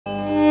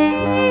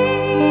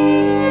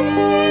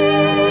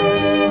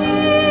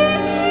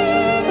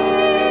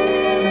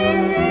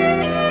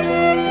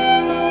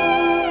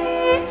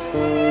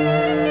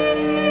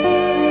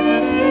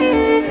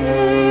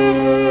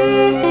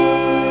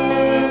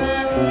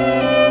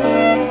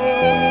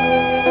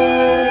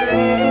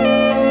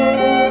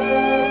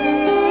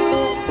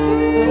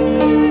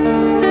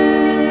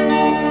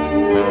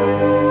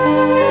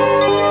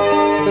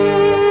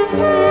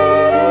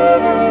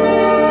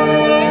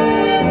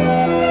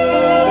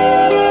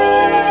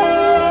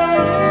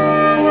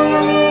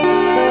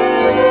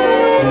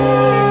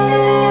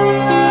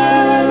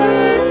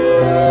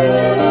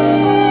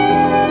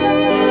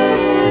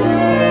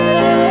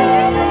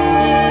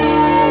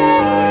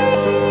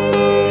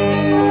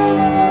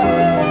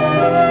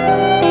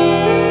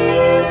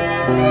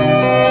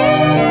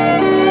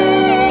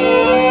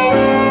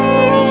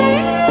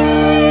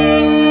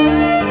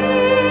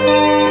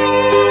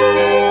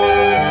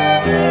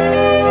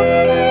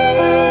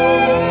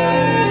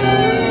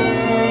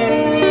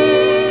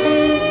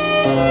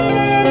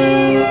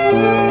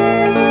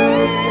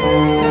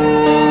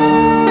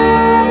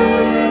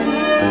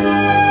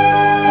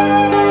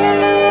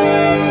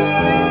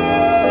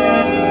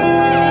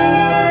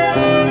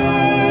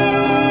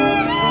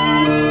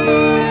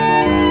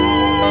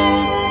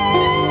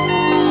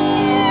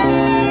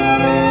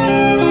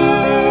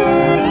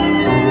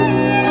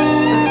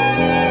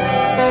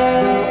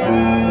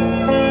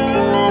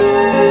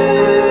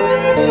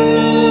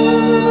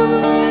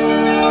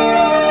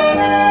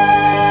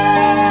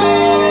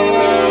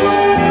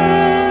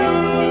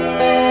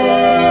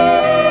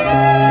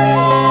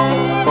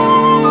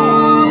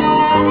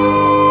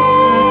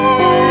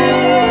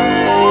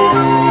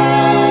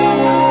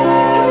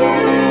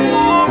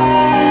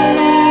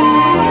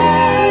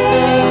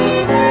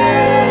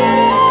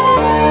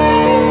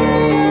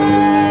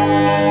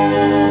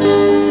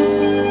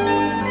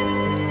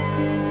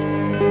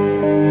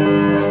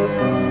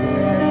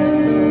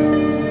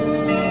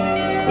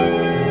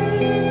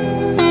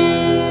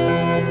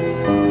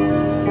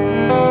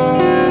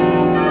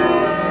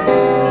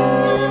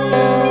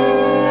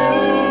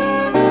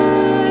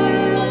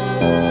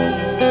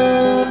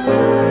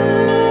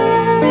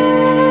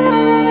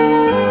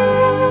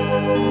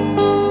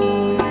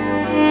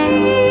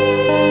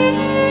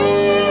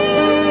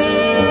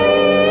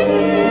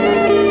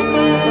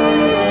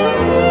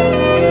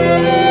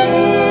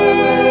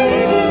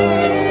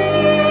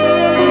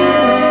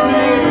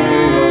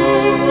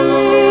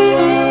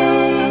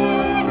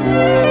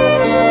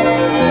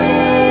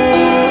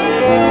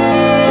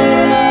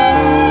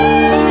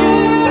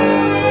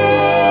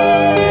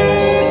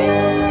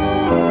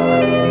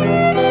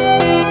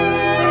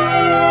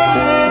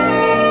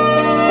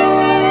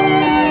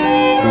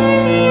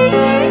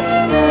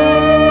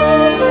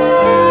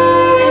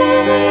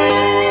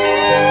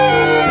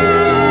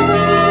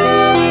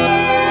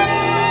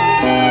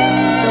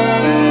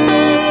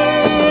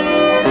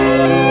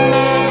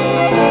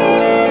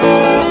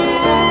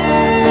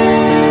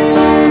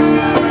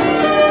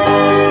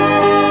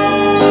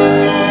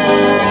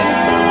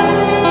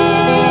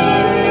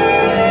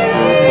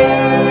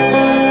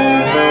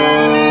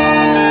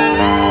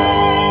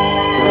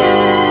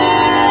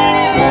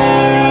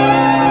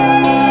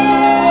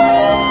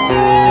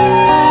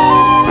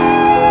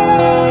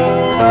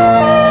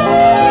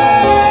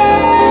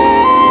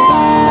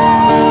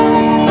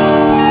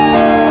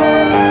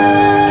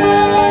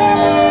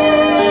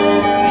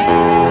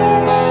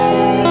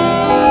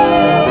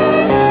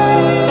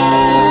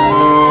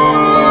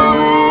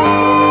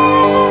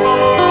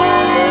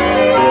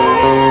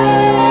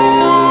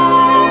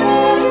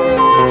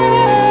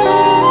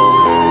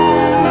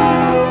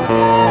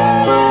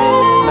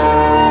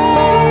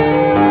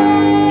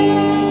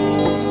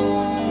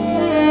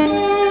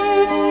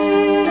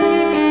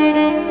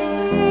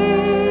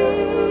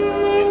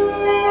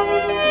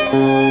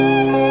Hãy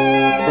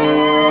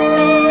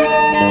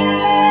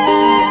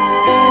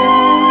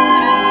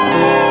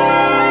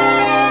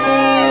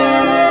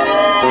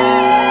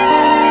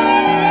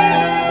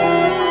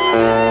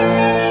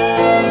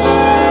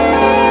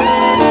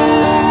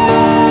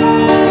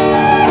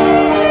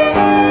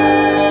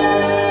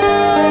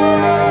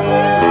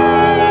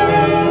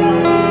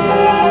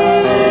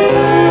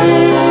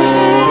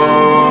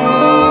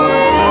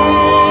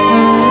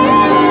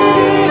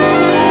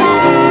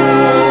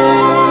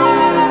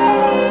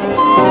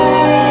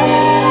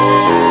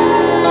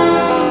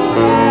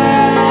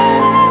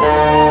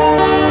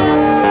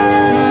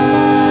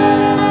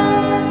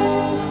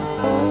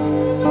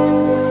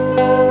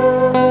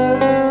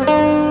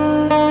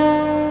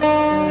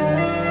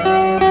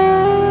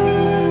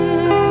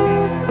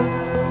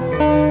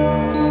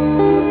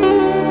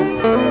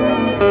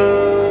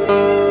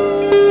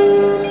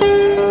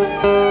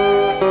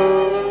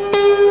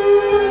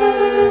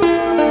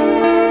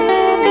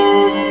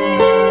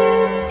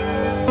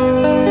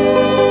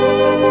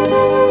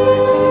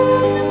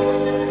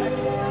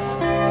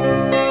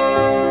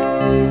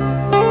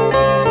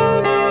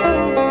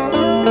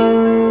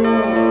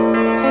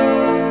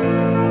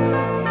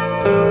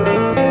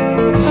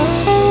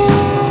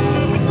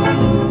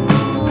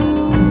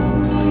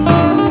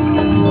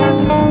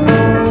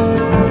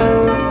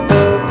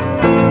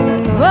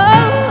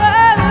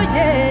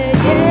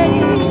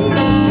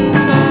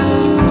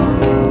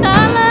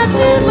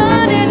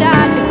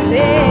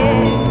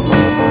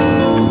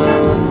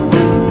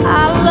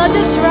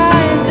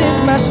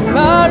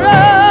subscribe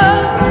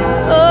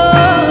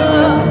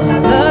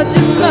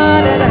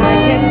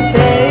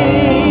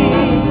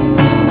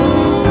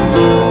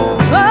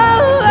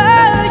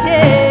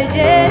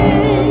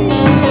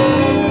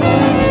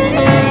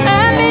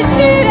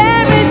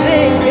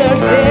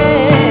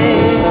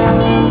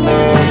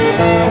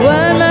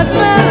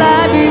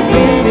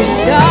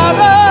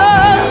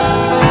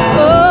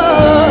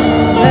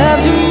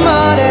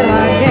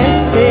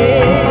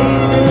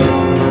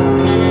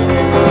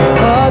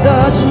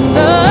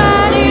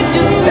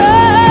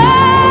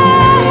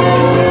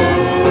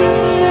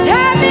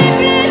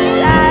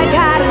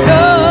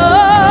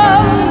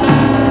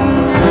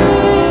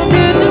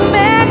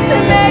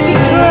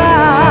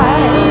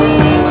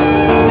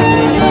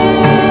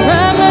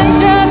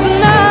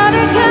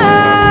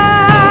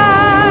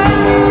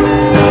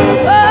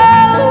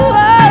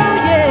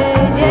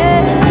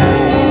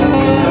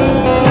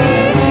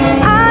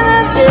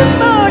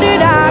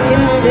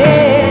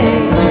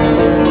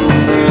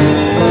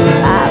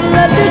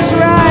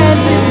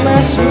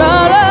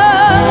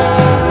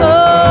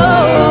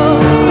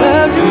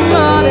cho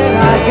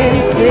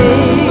kênh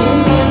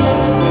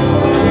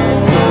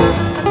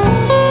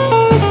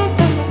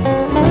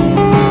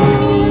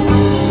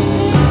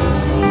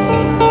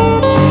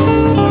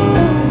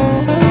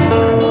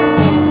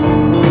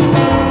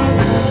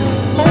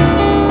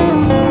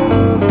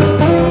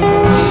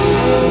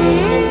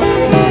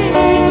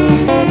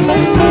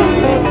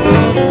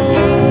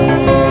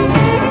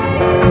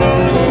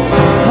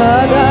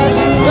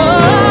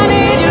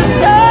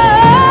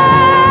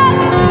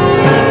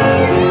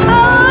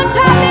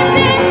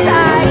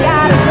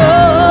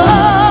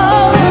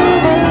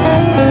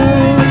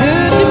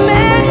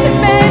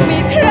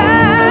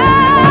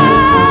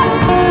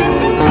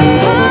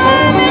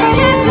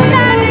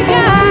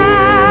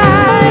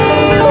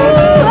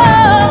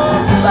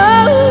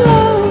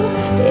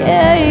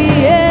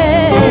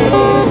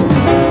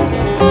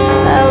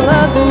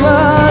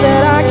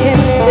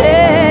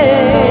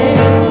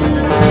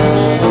Ghiền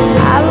Mì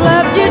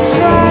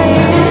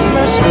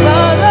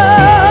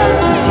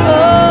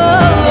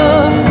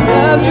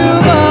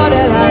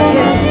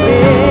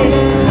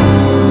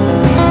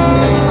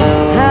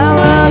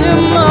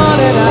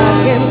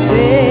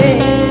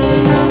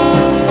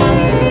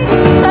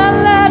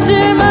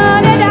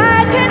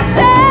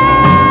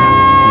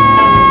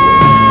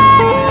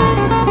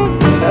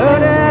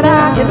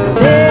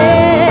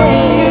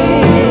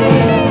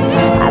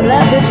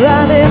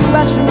Gõ để không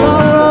bỏ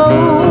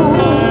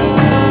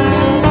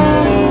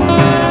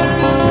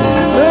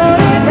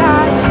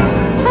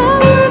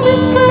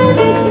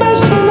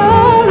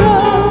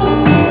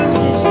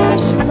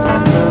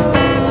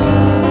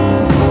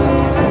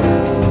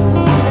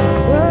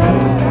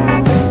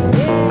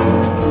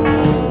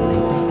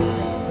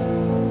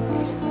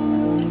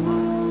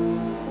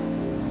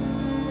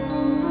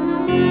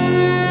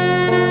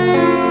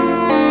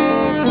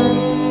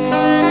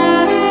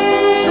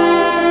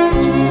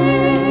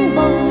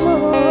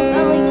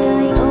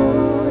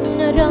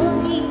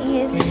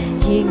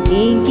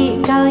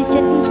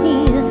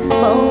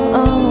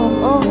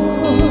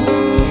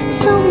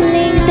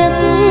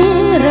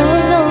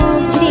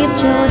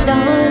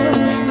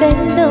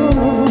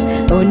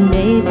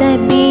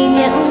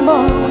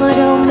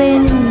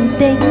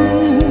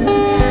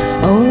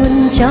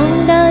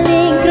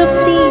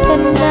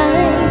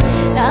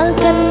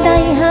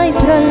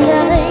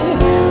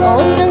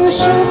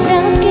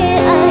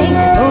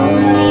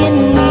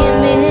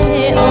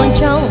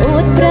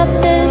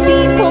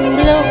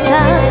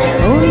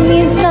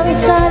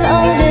lỡ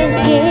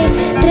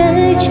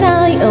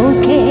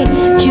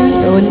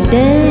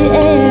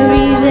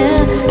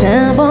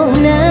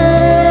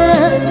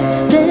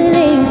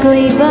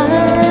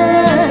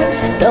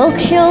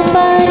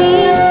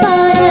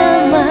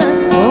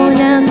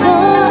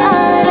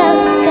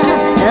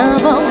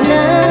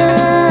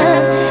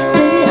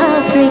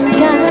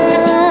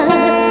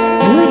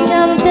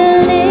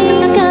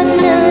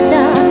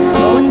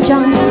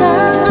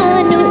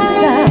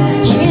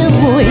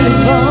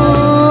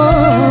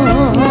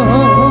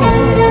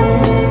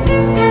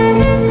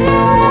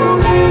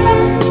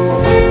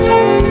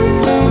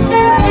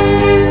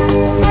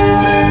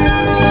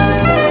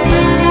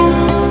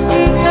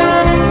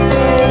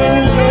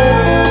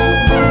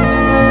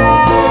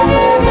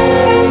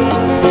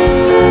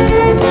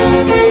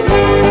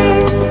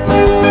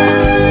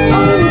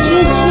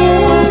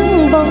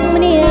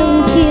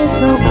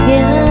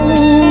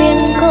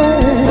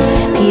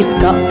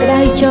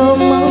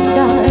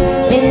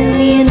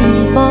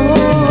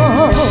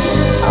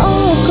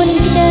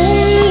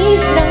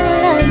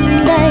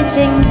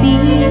ចេញពី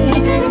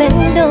បេះ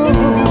ដូង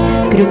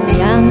គ្រប់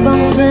យ៉ាងប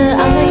ងធ្វើ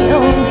ឲ្យ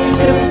អូន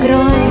គ្រប់គ្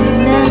រាន់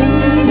ណាស់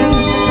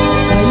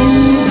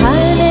ហើ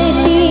យនៅ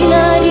ទី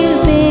ណាឬ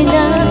ពេល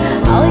ណា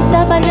ឲ្យ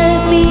តែបាននៅ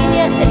ពី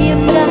អ្នករៀ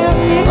បរាប់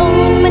អូន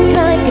មិនខ្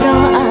លាចក្រ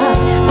អាប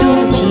ទោះ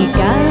ជា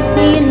កើត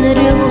មាន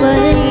រឿងអ្វី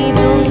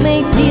ទោះមេ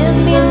ឃទៀង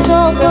មាន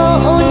ក៏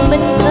អូនមិ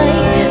នភ័យ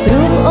ព្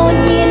រោះអូន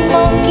មានប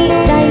ងគី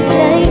ដៃស្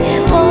រី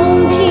បង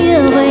ជា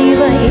អ្វី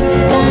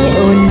តែ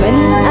អូនមិន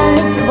អា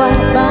ចខ្វះ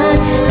បាន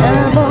ណា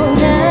បង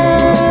ណា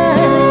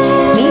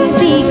មាន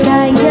ពី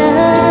កាយា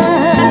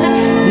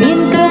មាន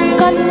គ្រប់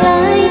កន្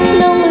លែងក្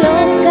នុងលោ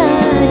កកា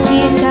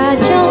ជាការ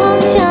ចង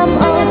ចាំ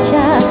អស្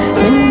ចារ្យ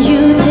មិន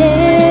យូរទេ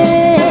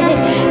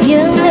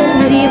យើងនឹង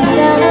រៀប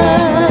ការ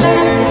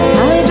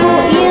ហើយពួ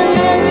កយើង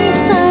នឹង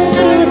សាង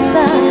គ្រួ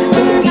សារ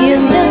ពួកយើ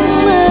ងនឹង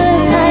មើល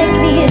ថែ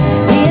គ្នា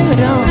រៀង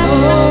រហូ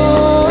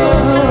ត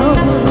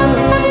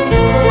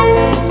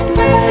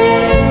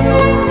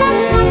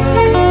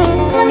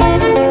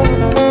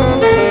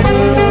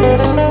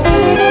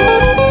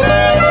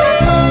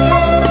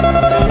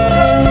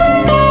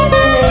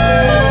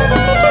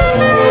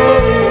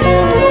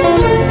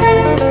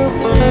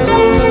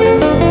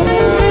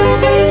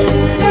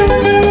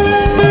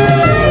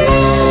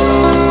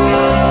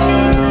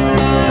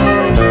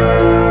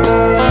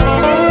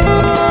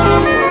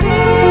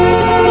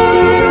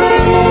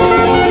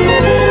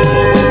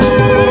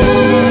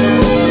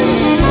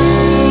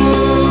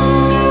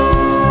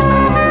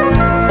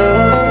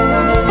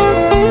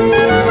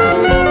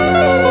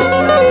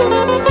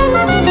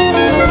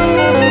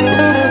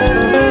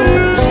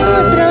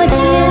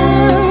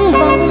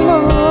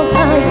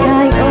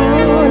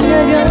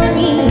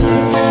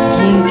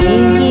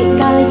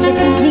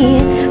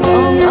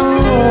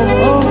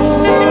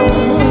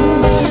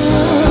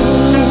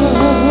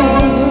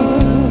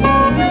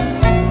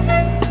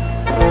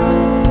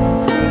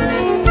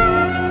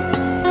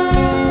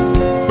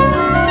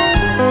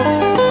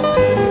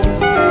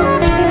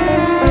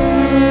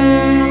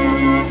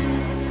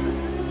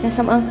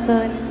សូមអរគុ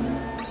ណ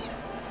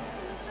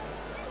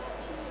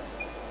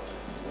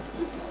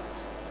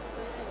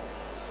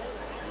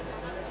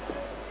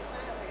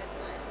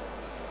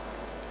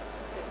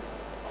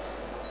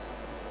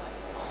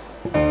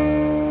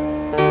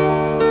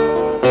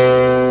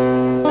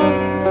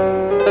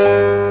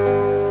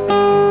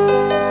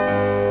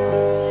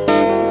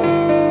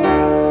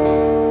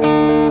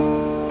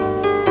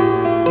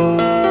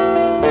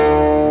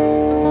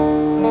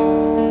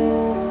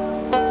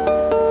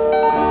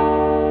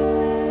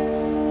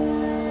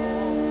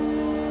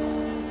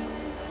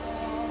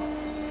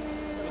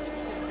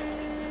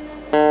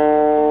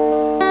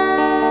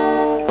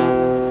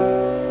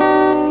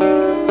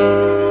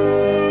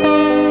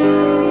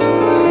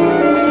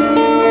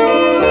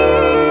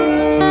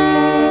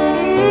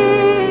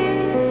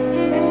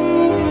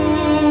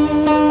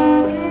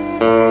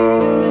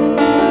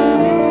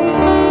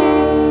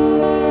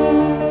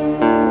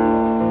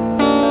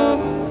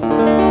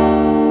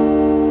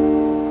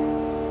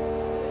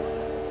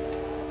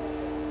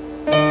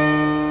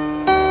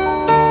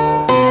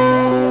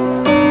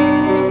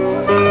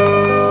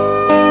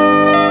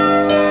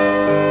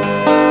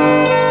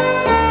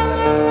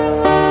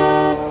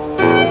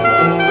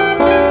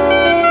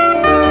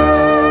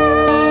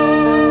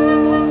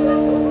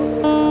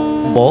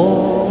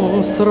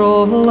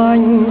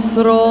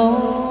ស្រ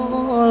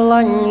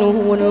ឡាញ់នួ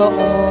នល្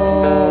អ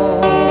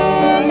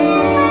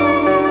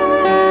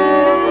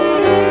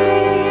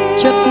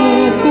ចិត្ត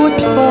គួច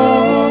ផ្ស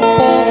ង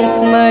បង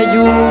ស្នេហ៍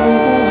យូរ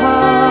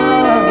ហើ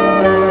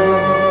យ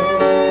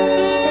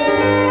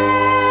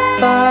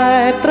តែ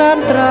ត្រាន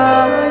ត្រា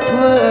យធ្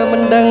វើមិ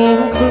នដឹង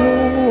ខ្លួ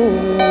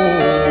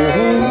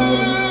ន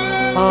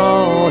អោ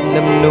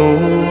នឹមនួ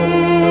ន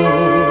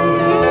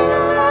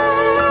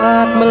ស្អា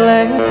តម្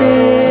ល៉េះទេ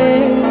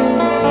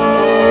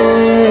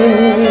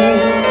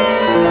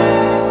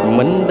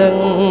មិនដឹង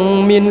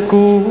មាន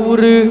គូ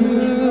ឬ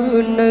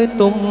នៅ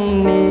ទុំ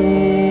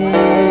នេះ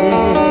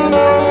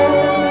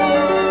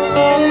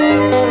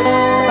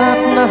ស្អាត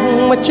ណាស់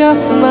ម្ចាស់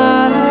ស្នេ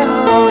ហ៍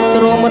ឲ្យ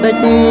ទ្រាំដេ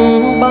ច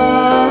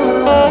បាន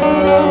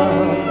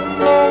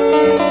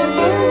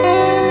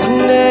ភ្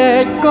នែ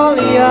កកល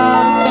យ៉ា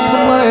ងខ្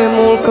មៅ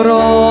មូលក្រ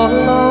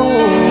ឡង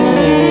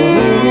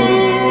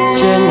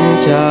ចេញ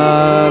ចា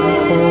ន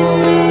ខូ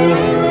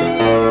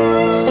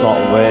ស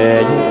ក់វែ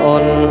ងអ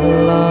ន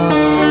ឡា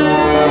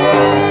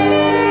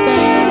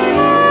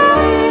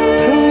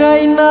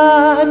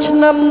ឆ្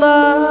នាំណា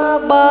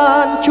បា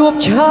នជួប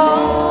ឆា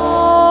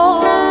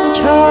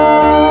ឆា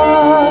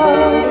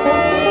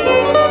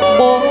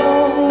បង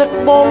នឹក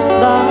បងស្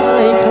ដា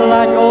យខ្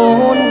លាចអូ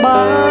ន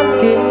បាន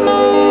គេ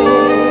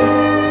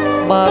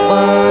បាន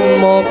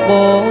មកប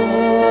ង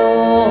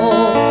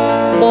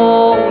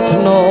ធ្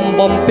នម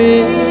បំពេ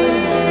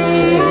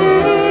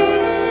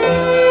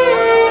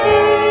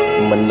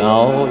មិន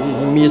អោយ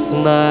មានស្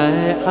នេ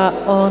ហ៍អា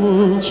អន់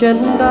ចិន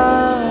ដា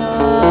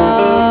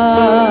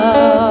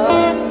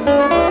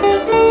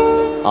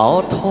អោ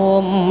ធ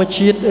ម្ម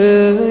ជាតិ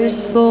អើយ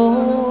សូ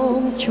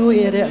មជួយ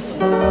រក្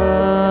សា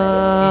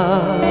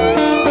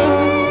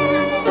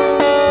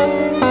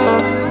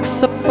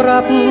ប្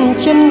រាប់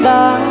ចិន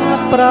ដា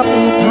ប្រាប់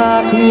ថា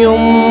ខ្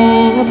ញុំ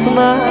ស្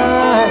នេ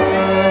ហ៍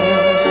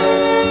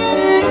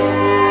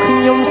ខ្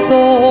ញុំ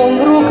សូម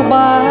រស់ក្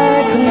បែរ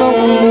ក្នុង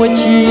មួយ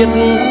ជាតិ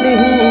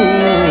នេះ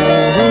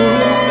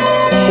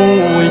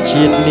មួយ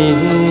ជាតិនេះ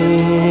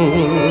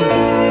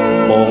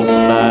បង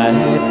ស្នេ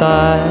ហ៍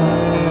តែ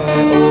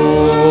អូ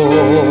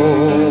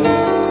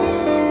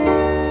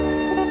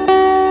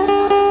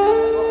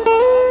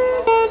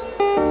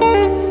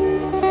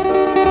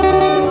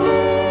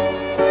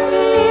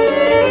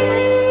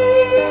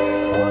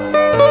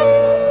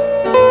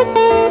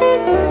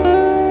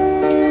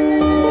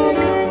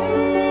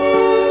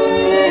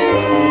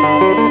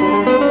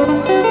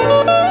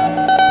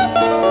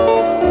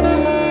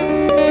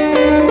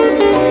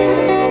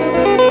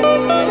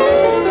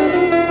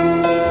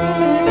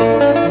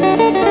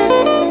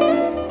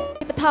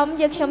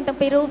យើងខ្ញុំទាំង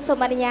ពីររូបសូម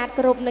អនុញ្ញាត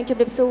គ្រប់នឹងជ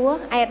ម្រាបសួរ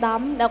អាយដា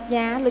មលោក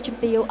ញ៉ាលោកជំ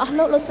ទាវអស់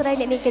លោកលោកស្រី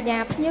អ្នកនាងកញ្ញា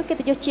ភ្ញៀវកិត្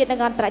តិយសជាតិនិង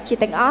អន្តរជាតិ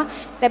ទាំងអស់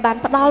ដែលបាន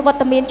ផ្ដល់វត្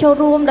តមានចូល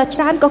រួមដ៏ច្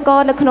រើនកក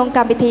នៅក្នុងក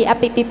ម្មវិធីអា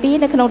ពាហ៍ពិពាហ៍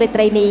នៅក្នុងរាត្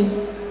រីនេះ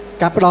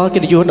ការផ្ដល់កិ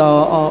ត្តិយសដ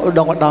ល់ឧត្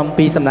តមឧត្តម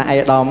ពីសំណាក់អា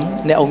យដាម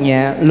អ្នកអង្គញា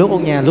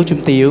លោក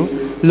ជំទាវ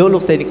លោ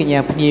កស្រីអ្នកកញ្ញា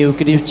ភ្ញៀវ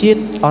កិត្តិយសជាតិ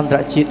អន្តរ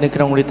ជាតិនៅក្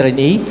នុងរាត្រី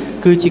នេះ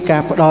គឺជាកា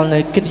រផ្ដល់នៅ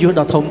កិត្តិយស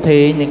ដ៏ធំធេ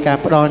ងនិងការ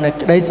ផ្ដល់នៅ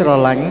ក្តីស្រ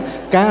ឡាញ់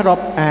ការរា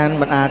ប់អាន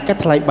មិនអាចកា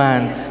ត់ថ្លៃបាន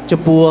ចំ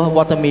ពោះវ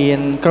ត្តមាន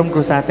ក្រុមគ្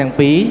រួសារទាំង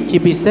ពីរជា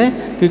ពិសេស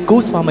គឺគូ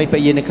ស្វាមីភ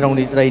រិយានៅក្នុង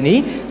រាត្រីនេះ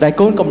ដែល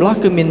កូនកំឡោះ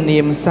គឺមាននា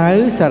មសៅ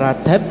សារ៉ា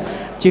ថិប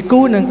ជា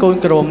គូនឹងកូន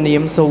ក្រមនា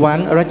មសុវណ្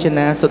ណរច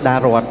នាសុដា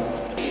រត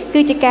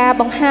គឺជាការ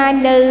បង្ហាញ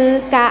នៅ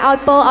ការឲ្យ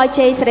ពរឲ្យ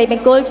ជ័យសិរីម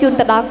ង្គលជូន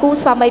ទៅដល់គូ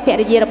ស្វាមីភ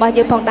រិយារបស់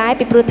យើងផងដែរ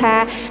ពីព្រោះថា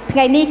ថ្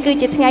ងៃនេះគឺ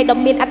ជាថ្ងៃដ៏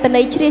មានអត្ថ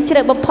ន័យជ្រាលជ្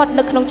រៅបំផុត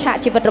នៅក្នុងឆាក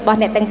ជីវិតរបស់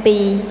អ្នកទាំងពី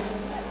រ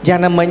យ៉ាង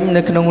ណាមិញ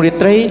នៅក្នុងរា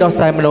ត្រីដ៏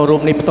សែនមនោរ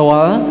ម្យនេះផ្ទា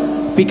ល់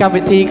ពីកម្ម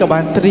វិធីក៏បា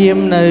នត្រៀម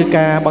នៅ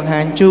ការបង្ហា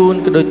ញជូន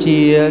ក៏ដូចជា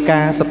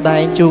ការសម្ដែ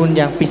ងជូន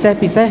យ៉ាងពិសេស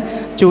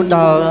ជូនដ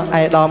ល់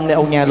អាយដាមអ្នក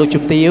អង្គញាលោក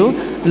ជំទាវ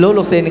លោ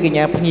កសេនកញ្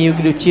ញាភ្ញៀវ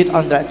គឺជាតិអ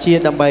ន្តរជា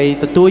តិដើម្បី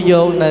ទទួលយ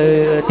កនៅ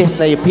ទេស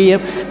នីយភាព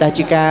ដែល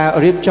ជាការ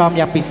រៀបចំ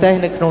យ៉ាងពិសេស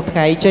នៅក្នុងថ្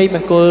ងៃជ័យម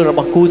ង្គលរប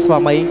ស់គូស្វា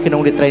មីក្នុ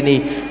ងរាត្រីនេះ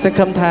សង្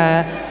ឃឹមថា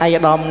អាយ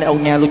ដាមអ្នកអ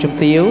ង្គញាលោកជំ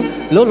ទាវ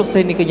លោកសេ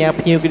នកញ្ញា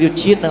ភ្ញៀវគឺ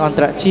ជាតិនិងអន្ត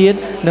រជាតិ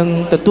នឹង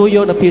ទទួលយ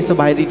កនៅភាពសប្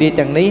បាយរីករាយ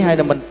ទាំងនេះហើយ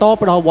នឹងបន្ត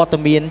ផ្ដល់វត្ត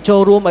មានចូ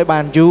លរួមឲ្យបា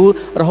នយូរ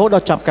រហូតដ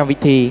ល់ចប់កម្មវិ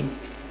ធី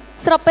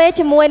ស្របពេល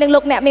ជាមួយនឹងលោ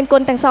កអ្នកមានគុ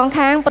ណទាំងសង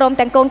ខាងព្រម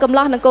ទាំងកូនកំ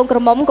ឡោះនិងកូនក្រ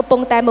មុំកំពុ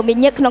ងតែមមា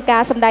ញឹកក្នុងកា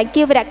រសម្ដែង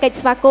គៀវរកិច្ច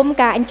ស្វាគមន៍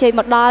ការអញ្ជើញ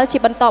មកដល់ជា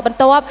បន្តបន្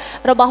ទាប់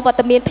របស់វត្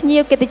តមានភ្ញៀ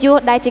វកិត្តិយស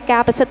ដែលជាកា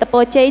រប្រសិទ្ធព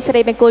រជ័យសិ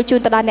រីមង្គលជូន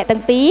ទៅដល់អ្នកទាំ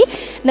ងពីរ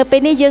នៅពេ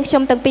លនេះយើងខ្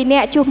ញុំទាំងពីរអ្ន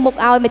កជួបមុខ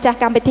ឲ្យម្ចាស់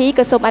កម្មវិធី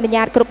ក៏សូមអនុញ្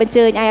ញាតគ្រប់អញ្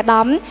ជើញអាយ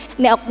ដាម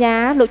អ្នកអង្គញា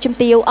លោកជំ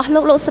ទាវអស់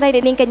លោកស្រីអ្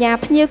នកនាងកញ្ញា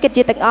ភ្ញៀវកិត្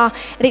តិយសទាំងអស់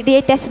រីករា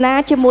យទស្សនា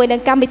ជាមួយនឹ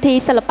ងកម្មវិធី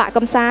សិល្បៈក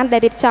ម្សាន្តដែ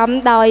លរៀបចំ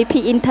ដោយ P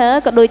Inter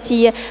ក៏ដូច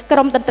ជាក្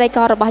រុមតន្ត្រីក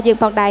ររបស់យើង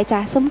ផងដែរចា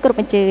សសូមគ្រប់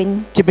អញ្ជើញ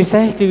ជាពិ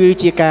សេសគឺ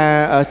ជាការ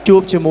ជួ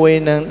បជាមួយ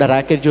នឹងតារា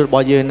កិត្តិយសរប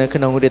ស់យើងនៅក្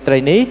នុងរាត្រី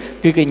នេះ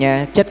គឺកញ្ញា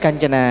ចិត្តក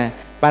ញ្ចនា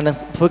បាន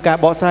ធ្វើការ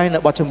បកស្រាយនៅ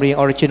បទចម្រៀង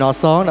Original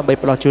Song ដើម្បី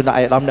ផ្ដល់ជូនដល់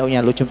អាយដាមអ្នកអង្គ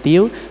ញាលោកជំទា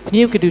វភ្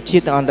ញៀវកិត្តិយសជា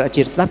តិនិងអន្តរ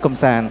ជាតិស្ដាប់កំ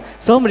សាន្ត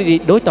សូមរីករាយ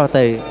ដូចត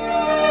ទៅ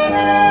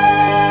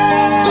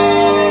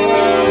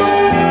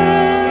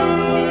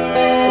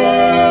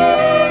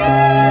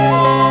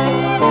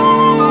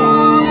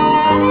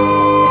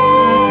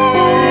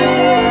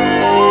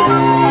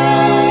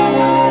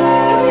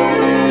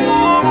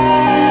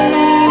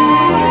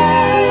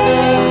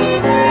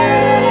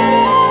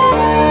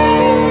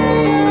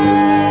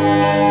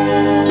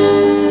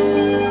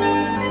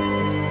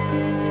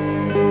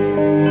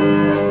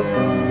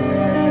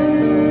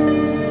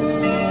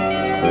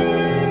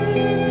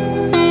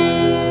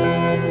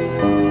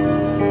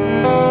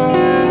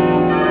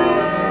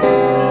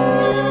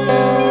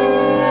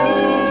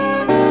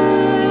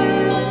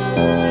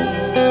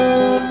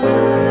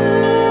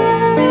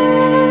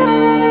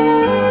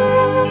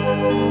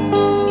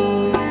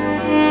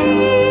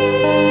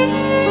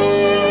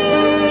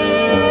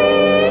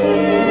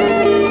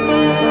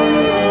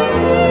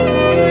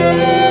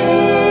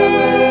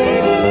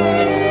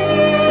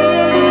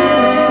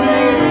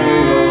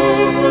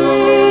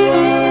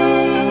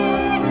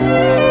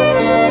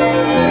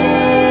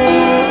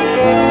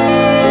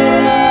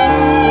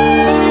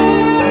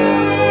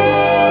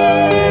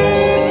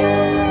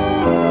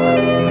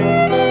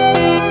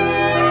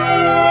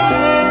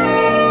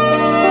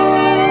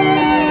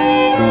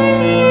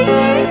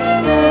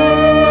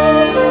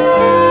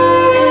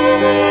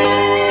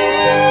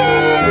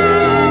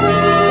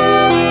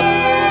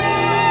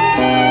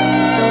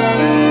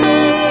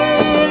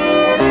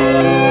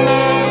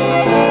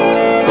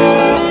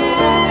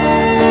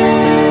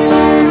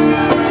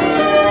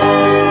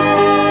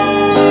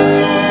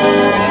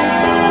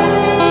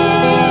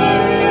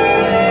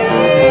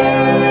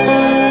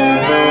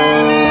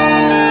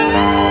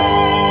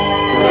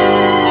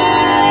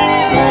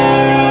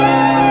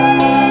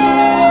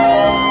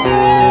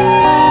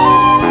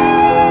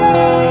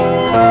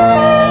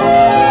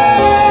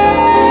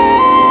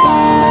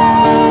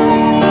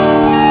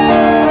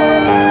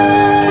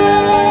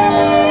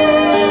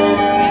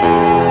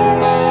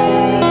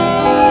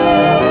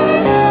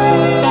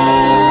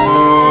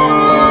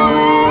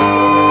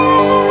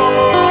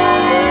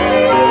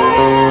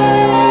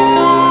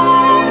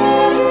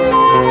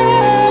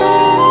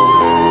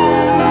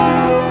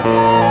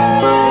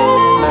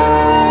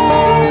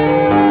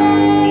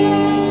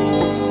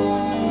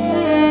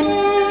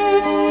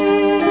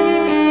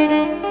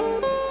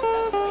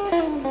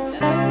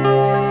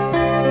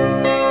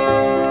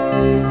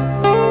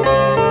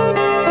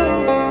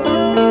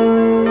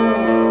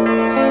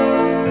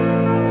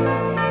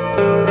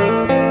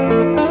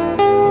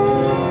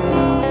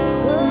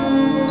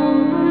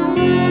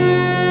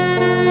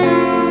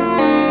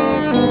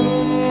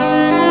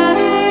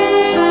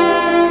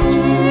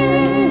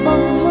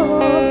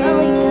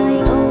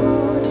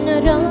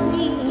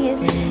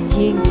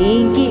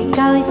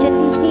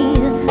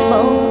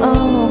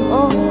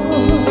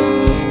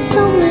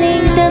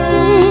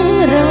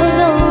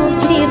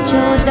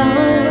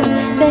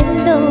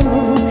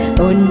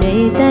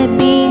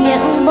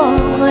ប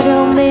ងរ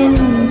មែន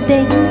ទិ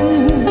ញ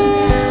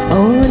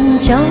អូន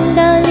ចង់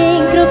ដើរលេង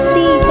គ្រប់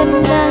ទីក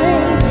ន្លែង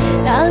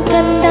ដើរ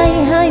កាន់ដៃ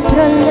ហើយប្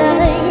រឡែ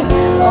ង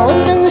អូន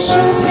នឹងឈ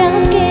ប់ប្រា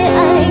ប់គេ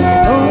ឯង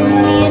អូន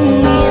មាន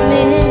ងារ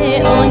មេ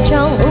អូនច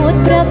ង់អួត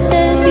ប្រាប់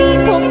ទៅពិ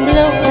ភព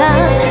លោកថា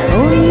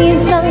អូនមាន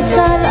សង្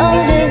សារល្អ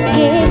លើស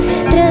គេ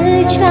ត្រូវ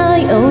ឆ្លើយ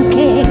អូ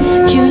ខេ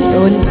ជូន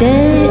អូនទៅ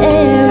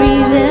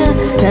everywhere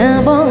ណា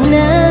បង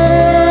ណា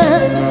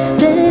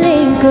ទៅលេ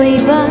ងគួយ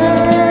បា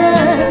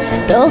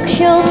តក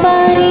ឈោប៉ា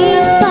រី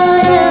ប៉ា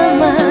ណា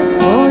ម៉ា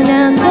អូ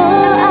ណាកូ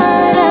អា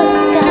ឡា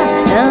ស្កា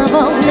ណាប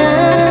ងណា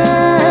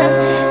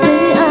ទៅ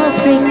អា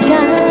ហ្វ្រិ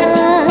កា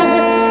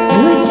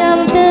មួយចាំ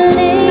ទៅ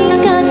លេង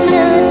កា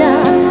ណាដា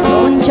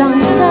អូនច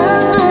ង់សា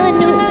ងអ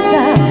នុស្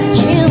សាវរីយ៍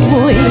ជា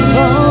មួយប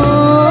ង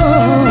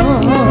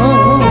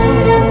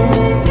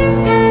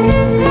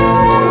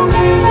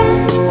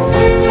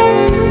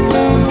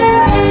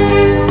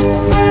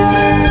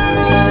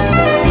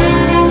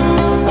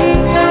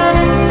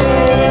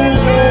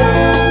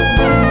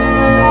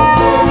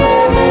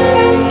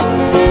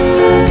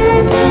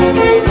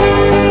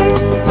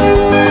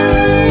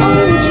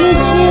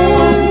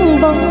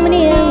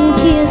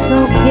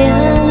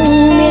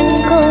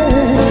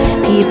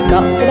ក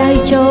ក់ក្ដៅ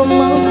ចូល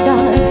មកដ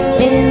ល់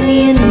ពេល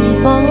មាន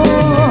បង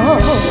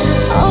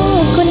អូ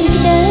គុណ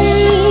ក្ដី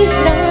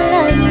ស្រ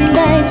ឡាញ់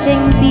ដែលចេ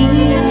ញពី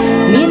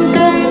មាន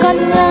គ្រប់ក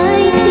ន្លែ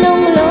ងក្នុង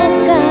លោក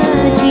កា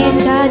ជា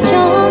ការច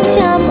ង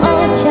ចាំអ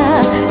ស្ចា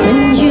រ្យមិន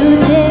យូរ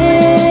ទេ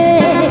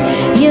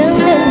យើង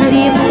នឹង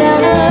រៀបការ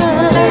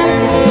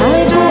ហើ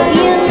យពួក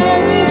យើងនឹ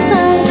ង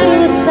សាងគ្រួ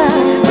សារ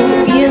ពួក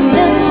យើង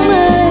នឹង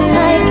មើល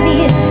ថែគ្នា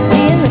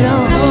រៀងរ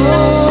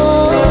ហូត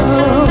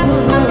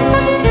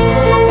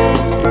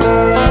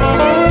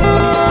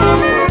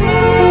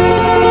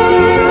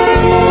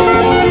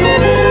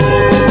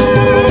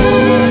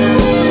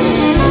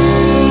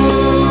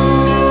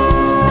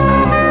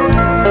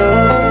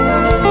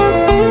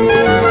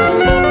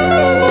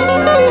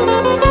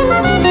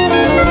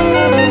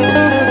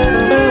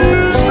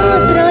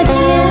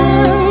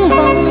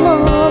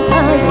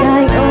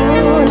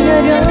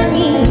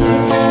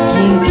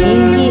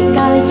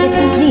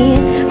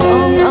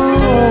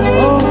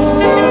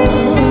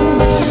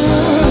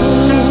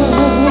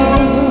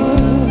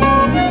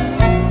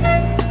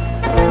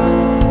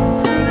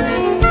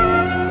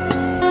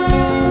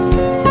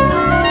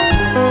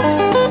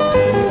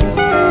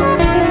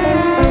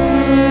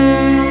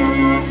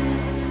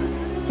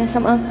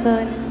សូមអរគុ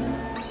ណ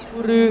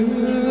ឬ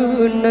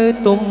នៅ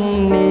ទុំ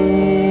នេះ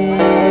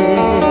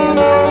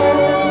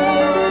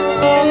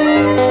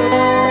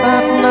ស្អា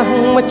តណាស់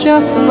ម្ចា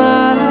ស់ស្នេ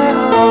ហ៍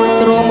ឲ្យ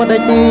ទ្រាំដេ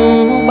ច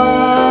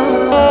បាន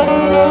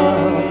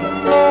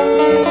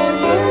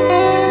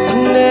ភ្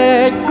នែ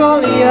កក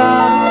លយា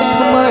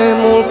ថ្មើ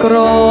មូលក្រ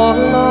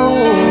ឡង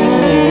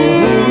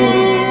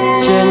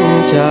ចេញ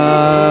ចា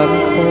ន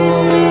ខ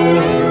ង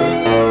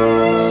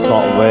ស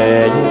ក់វែ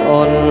ងអ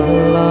ន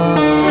ឡា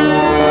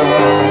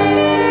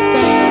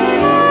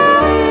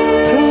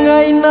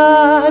ណា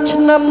ឆ្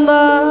នាំ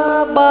ណា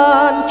បា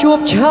នជួប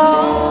ឆា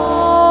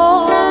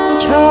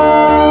ឆា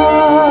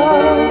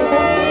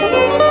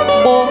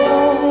ប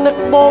ងនឹក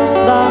បង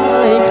ស្ដា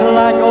យខ្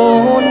លាចអូ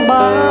ន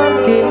បាន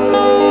គេ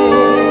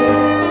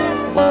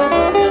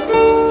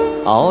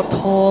អោធ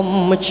ម្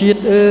មជាតិ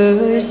អើ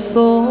យ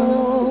សូ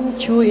ម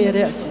ជួយរ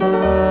ក្សា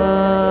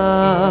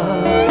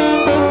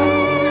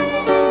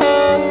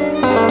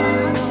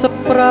ខ្សឹប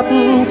ប្រាប់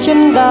ចិ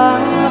ន្តា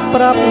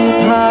ប្រាប់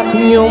ថា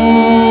ខ្ញុំ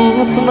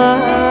ស្នេ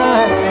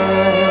ហ៍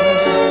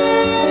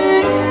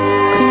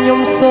ខ្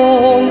ញុំសូ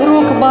មរ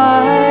ស់ក្បែ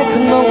រ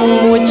ក្នុង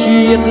មួយ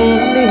ជាតិ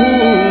នេះ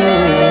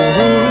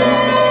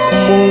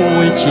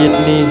មួយជាតិ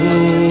នេះ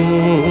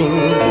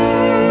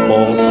ប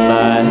ងស្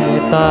នេ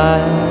ហ៍តែ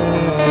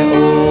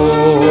អូ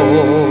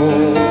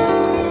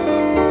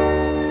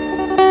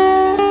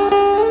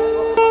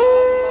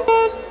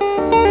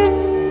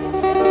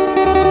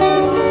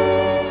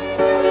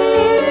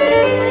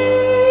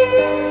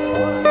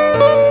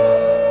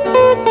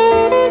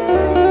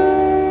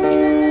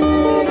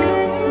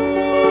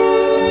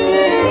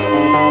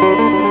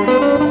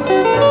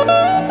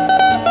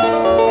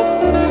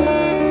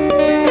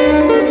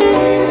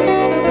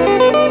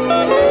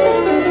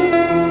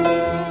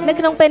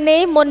ក្នុងពេល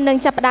នេះមុននឹង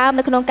ចាប់ផ្ដើម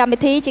នៅក្នុងកម្មវិ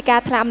ធីជាការ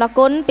ថ្លែងអំណរ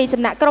គុណពី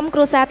សំណាក់ក្រុមគ្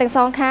រួសារទាំងស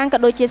ងខាងក៏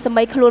ដូចជាស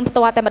មីខ្លួនផ្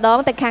ទាល់តែម្ដង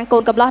ទាំងខាងកូ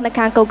នកំឡោះនិង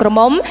ខាងកូនក្រ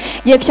មុំ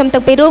យើងខ្ញុំ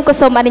ទាំងពីររូបក៏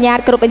សូមអនុញ្ញាត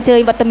គ្រប់អញ្ជើញ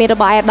វត្តមានរ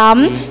បស់អាយដាម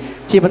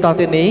ជាបន្ត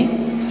ទៀតនេះ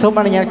សូម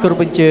អនុញ្ញាតគ្រប់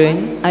អញ្ជើញ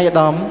អាយ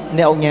ដាម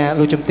អ្នកអង្គការ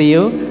លោកជំទាវ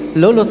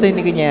លោកសេ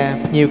នីកញ្ញា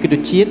ភ្ញៀវកិត្តិ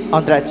យសជាតិអ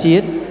ន្តរជា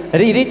តិ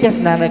រីករាយទស្ស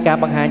នានៅការ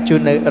បង្ហាញជូ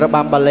ននៅរ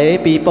បាំបាឡេ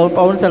ពីបង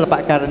ប្អូនសិល្ប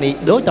ករនី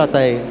ដូចត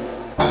ទៅ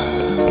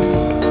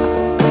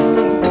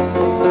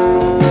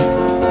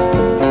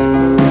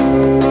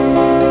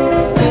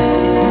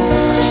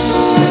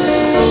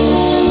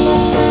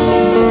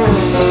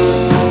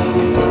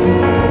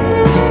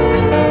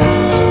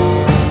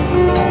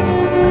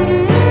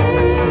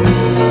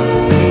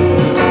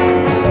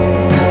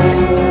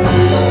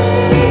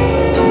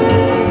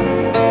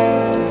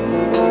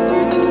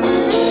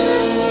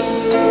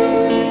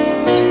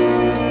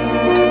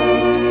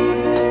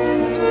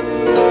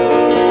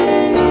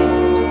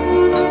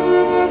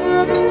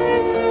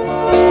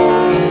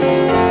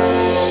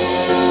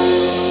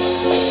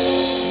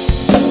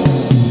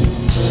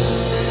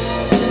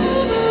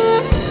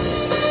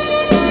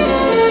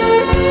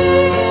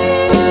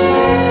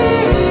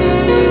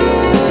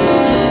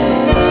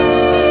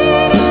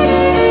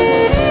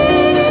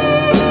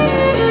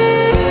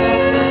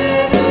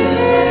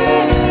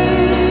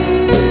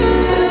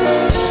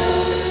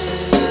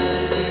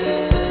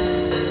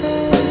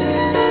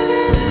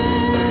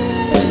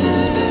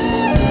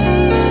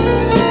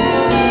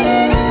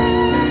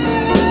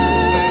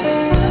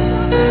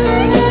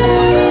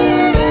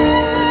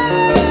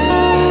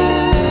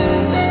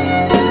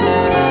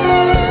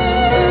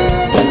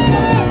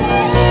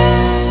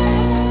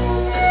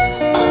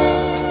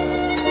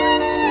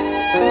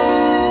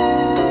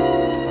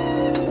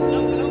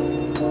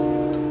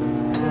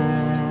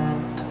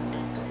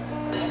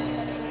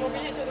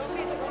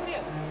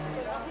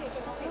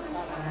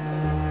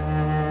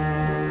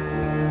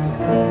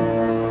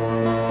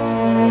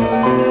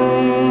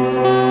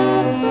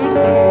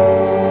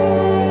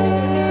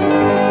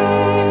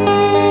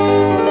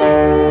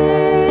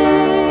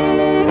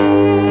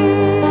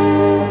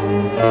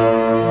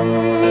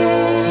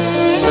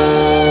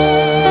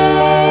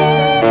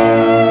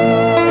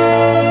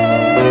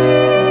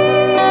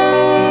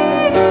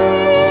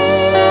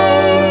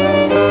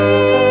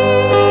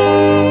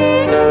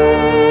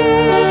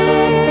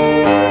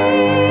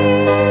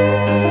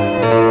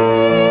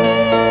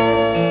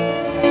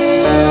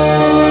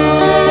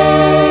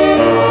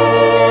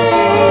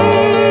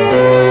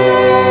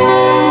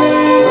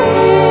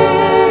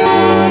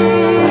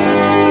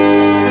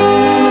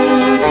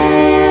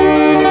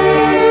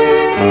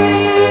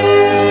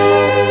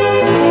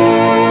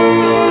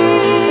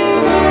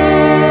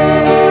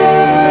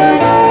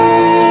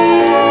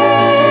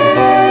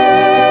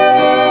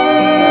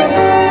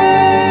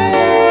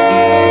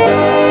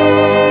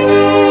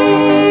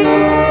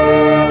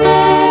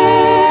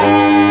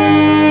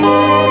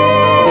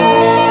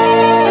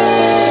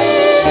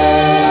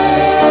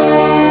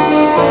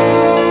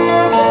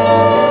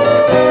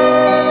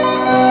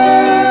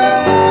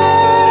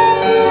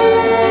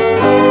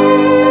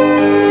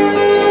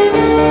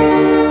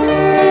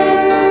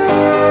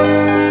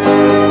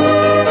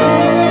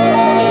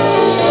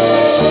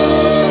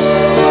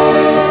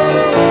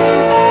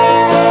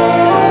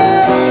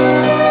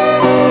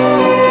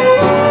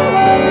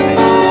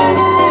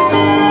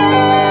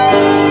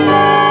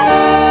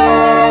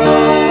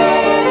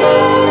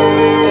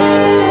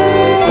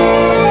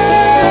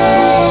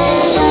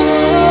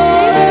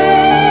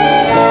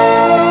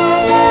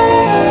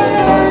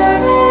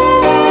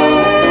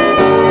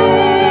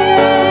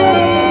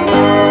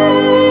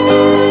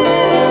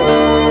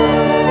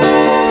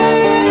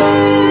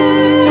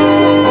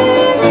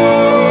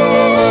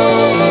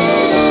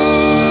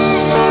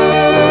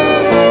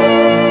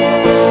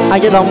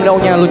យដំលោក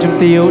ញ៉ាលោកជំ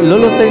ទាវលោ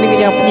កស្រីនិងក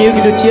ញ្ញាភ្ញៀវ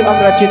គឺជាតិអន្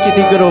តរជាតិជា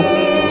ទីគោរព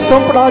សូ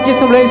មផ្ដល់ជា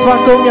សម្លេងស្វា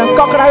គមន៍យ៉ាង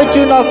កក់ក្ដៅ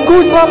ជូនដល់គូ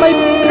ស្វាមី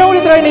ក្នុង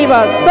រាត្រីនេះ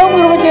បាទសូម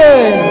គោរពអញ្ជើ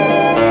ញ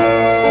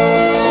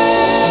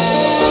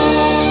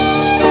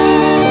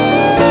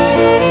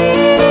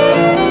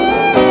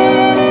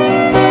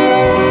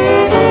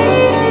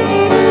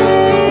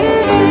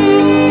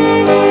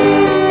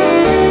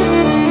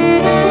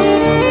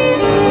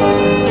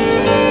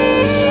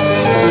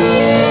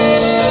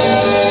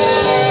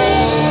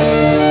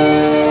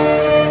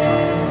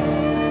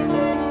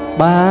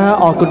បាទ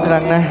អរគុណខ្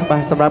លាំងណាស់បា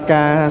ទសម្រាប់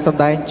ការសម្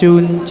ដែងជូ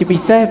នជាពិ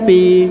សេសពី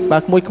បា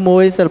ទក្មួ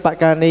យសិល្ប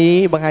ករនេះ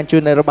បង្ហាញជូ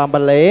ននៅរបាំ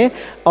បាឡេ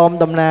អម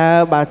ដំណើរ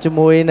បាទជា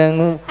មួយនឹង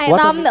វ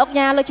ត្តមានលោក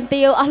ញ៉ាលោកជំ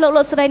ទាវអស់លោ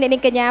កស្រីអ្នកនា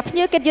ងកញ្ញាភ្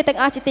ញៀវកិត្តិយសទាំង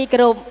អស់ជាទីគោ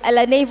រពឥ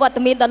ឡូវនេះវត្ត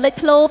មានដ៏លេច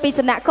ធ្លោពី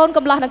សំណាក់កូន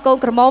កំលោះនិងកូន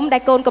ក្រមុំដែ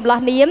លកូនកំលោះ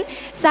នាម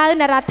សៅ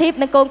ណារ៉ាធីប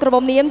និងកូនក្រ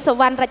មុំនាមស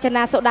វណ្ណរច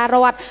នាសុដារ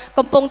ត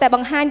កំពុងតែប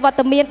ង្ហាញវត្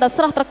តមានដ៏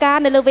ស្រស់ត្រកាល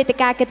នៅលើវេទិ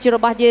កាកិត្តិយសរ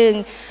បស់យើង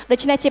ដូ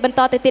ច្នេះជាបន្ត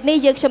ទៅទៀតនេះ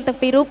យើងខ្ញុំទាំង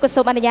ពីររូបក៏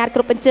សូមអនុញ្ញាតគ្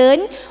រប់អញ្ជើញ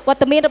វត្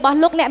តមានរបស់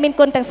លោកអ្នកមាន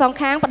គុណទាំងសង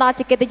ខាងផ្ដល់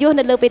ជាកិត្តិយស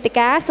នៅលើវេទិ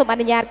កាសូមអ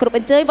នុញ្ញាតគ្រប់អ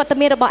ញ្ជើញវត្ត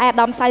មានរបស់អា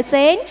ដាមសៅ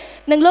សេង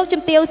និងលោក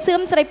ជំទាវសឿ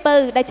មស្រីពៅ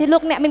ដែលជាលោ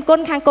កអ្នកមានគុណ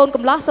ខាងកូន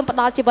កំលោះសូមផ្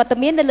ដល់ជាវត្ត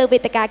មាននៅលើវេ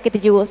ទិកាកិត្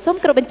តិយសសូម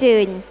គ្រប់អញ្ជើ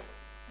ញ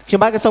ខ្ញុំ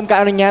បាទក៏សូមការ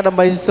អនុញ្ញាតដើម្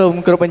បីសូម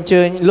គ្រប់អញ្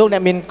ជើញលោកអ្ន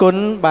កមានគុណ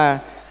បាទ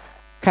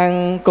ខាង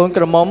កូន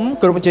ក្រមុំ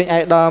គ្រប់អញ្ជើញអា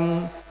យដាម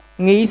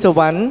ងីសវ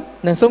ណ្ណ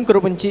និងសូមគ្រ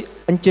ប់អ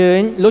ញ្ជើញ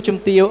លោកជំ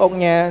ទាវអុក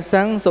ញ៉ា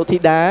សាំងសុធី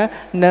តា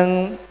និង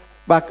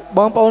បាទប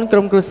ងប្អូនក្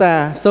រុមគ្រួសារ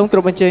សូមគ្រ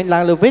ប់អញ្ជើញឡើ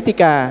ងលើវេទិ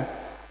កា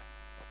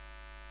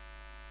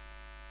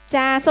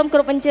ចាសូមគ្រ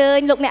ប់អញ្ជើញ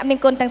លោកអ្នកមាន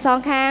គុណទាំងសង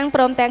ខាង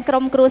ព្រមទាំងក្រុ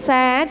មគ្រួ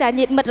សារចា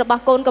ញាតិមិត្តរប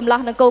ស់កូនកំលោះ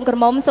និងកូនក្រ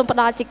មុំសូមផ្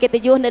ដល់ជាកិត្តិ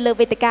យសនៅលើ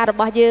វេទិការ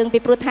បស់យើងពី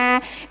ព្រោះថា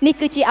នេះ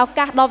គឺជាឱ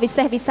កាសដ៏វិ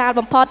សេសវិសាល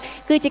បំផុត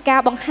គឺជាការ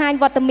បង្ហាញ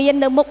វត្តមាន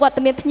នៅមុខវត្ត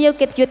មានភ្ញៀវ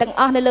កិត្តិយសទាំង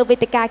អស់នៅលើវេ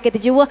ទិកាកិត្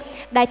តិយស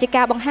ដែលជា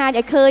ការបង្ហាញ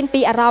ឲ្យឃើញ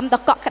ពីអារម្មណ៍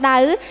ដ៏កក់ក្ដៅ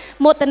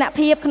មោទន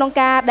ភាពក្នុង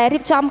ការដែលរៀ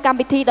បចំកម្ម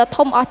វិធីដ៏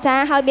ធំអស្ចា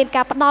រ្យហើយមាន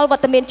ការផ្ដល់វ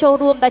ត្តមានចូល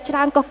រួមដ៏ច្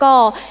រើនកក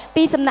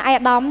ពីសំណាក់អា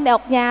ដាមអ្ន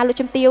កញ៉ាលោក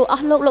ជំទាវអ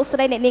ស់លោកស្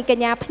រីអ្នកនាងក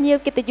ញ្ញាភ្ញៀវ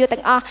កិត្តិយស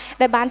ទាំងអស់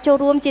ដែលបានចូល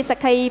រួមជាស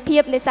ក្ខីភា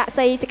ពនៃសាក្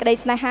សីសេចក្តី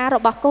ស្នេហារ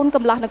បស់កូន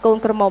កំលោះនិងកូន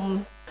ក្រមុំ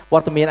វ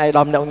ត្តមានអាយ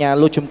ដាមអ្នកញ៉ា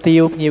លោកជំទា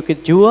វភ្ញៀវកិ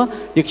ត្តិយស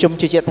យើងខ្ញុំ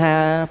ជឿជាក់ថា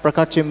ប្រ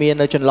កាសជាមាន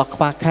នៅចន្លោះខ្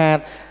វះខាត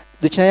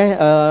ដូច្នេះ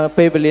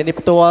ពេលវេលានេះ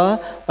ផ្ទាល់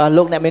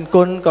លោកអ្នកមាន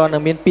គុណក៏នឹ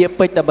ងមានពាក្យ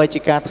ពេចន៍ដើម្បីជា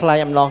ការថ្លែង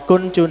អំណរគុ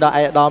ណជូនដល់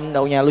អាយដាមអ្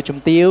នកញ៉ាលោកជំ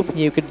ទាវភ្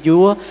ញៀវកិត្តិយ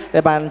សដែ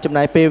លបានចំ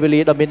ណាយពេលវេលា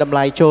ដ៏មានតម្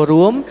លៃចូល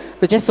រួម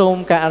ដូច្នេះសូម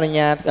ការអនុញ្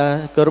ញាត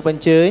គោរពអ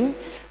ញ្ជើញ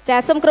ចា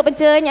សូមគ្រប់អ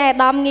ញ្ជើញអា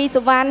ដាមងីស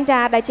វណ្ណ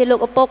ចាដែលជាលោក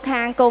ឪពុក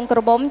ខាងកូនក្រ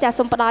មុំចា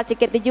សូមផ្ដល់ជា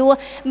កិត្តិយស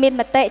មាន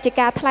មតិជា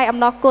ការថ្លែងអំ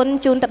ណរគុណ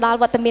ជូនទៅដល់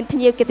វត្តមានភ្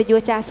ញៀវកិត្តិយស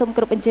ចាសូម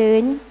គ្រប់អញ្ជើ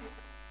ញ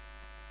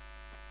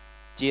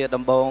ជា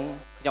ដំបូង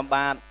ខ្ញុំ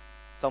បាទ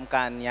សូម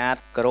ការអនុញ្ញាត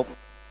គោរព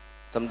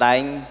សម្ដែង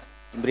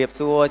ជម្រាប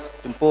សួរ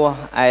ចំពោះ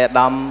អាយ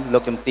ដាមលោ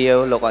កជំទាវ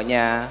លោកអញ្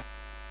ញា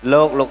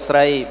លោកស្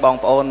រីបង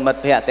ប្អូនមិត្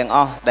តភ័ក្តិទាំងអ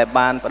ស់ដែល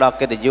បានផ្ដល់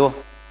កិត្តិយស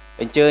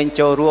អញ្ជើញ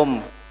ចូលរួម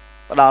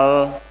ផ្ដល់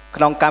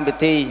ក្នុងកម្មវិ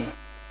ធី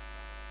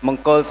ម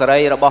ង្គលសិរី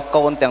របស់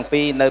កូនទាំង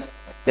ពីរនៅ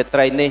រាត្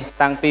រីនេះ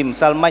តាំងពីម្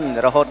សិលមិញ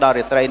រហូតដល់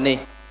រាត្រីនេះ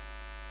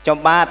ខ្ញុំ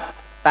បាទ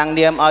តាំង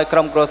នាមឲ្យក្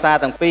រុមគ្រួសារ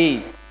ទាំងពីរ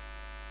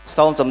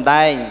សូមសម្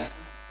ដែង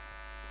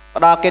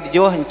ផ្ដល់កិត្តិយ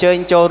សអញ្ជើញ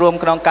ចូលរួម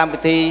ក្នុងកម្មវិ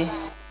ធី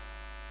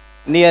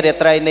នារា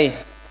ត្រីនេះ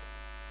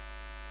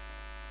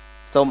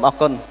សូមអរ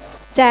គុណ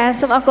ចា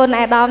សូមអរគុណ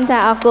អាដាមចា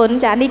អរគុណ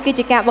ចានេះគឺ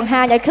ជាការបង្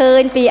ហាញឲ្យឃើ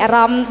ញពីអារ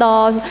ម្មណ៍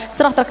ដ៏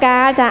ស្រស់ត្រកា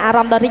លចាអារ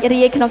ម្មណ៍ដ៏រីករា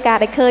យក្នុងការ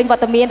ដែលឃើញវ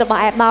ត្តមានរប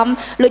ស់អាដាម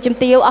លោកជំ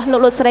ទាវអស់លោ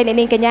កស្រីអ្នក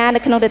នាងកញ្ញានៅ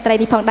ក្នុងរាត្រី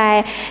នេះផងដែរ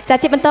ចា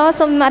ជាបន្ត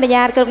សូមអនុញ្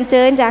ញាតគ្រប់អញ្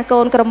ជើញចាកូ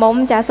នក្រមុំ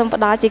ចាសូម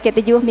ផ្ដល់ជាកិត្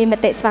តិយសមានម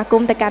តិស្វាគ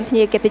មន៍ទៅកាន់ភ្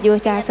ញៀវកិត្តិយស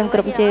ចាសូមគ្រ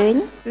ប់អញ្ជើញ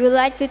We would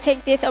like to take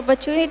this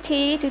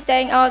opportunity to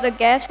thank all the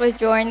guests for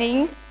joining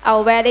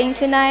our wedding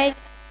tonight.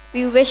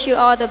 We wish you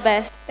all the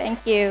best. Thank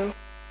you.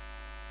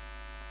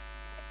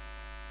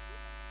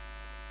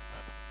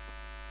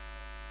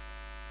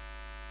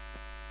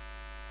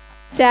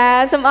 ចា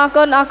សូមអរ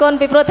គុណ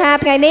ពីព្រោះថា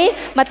ថ្ងៃនេះ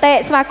មតិ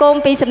ស្វាគម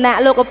ន៍ពីសំណាក់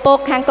លោកឪពុក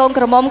ខាងកូន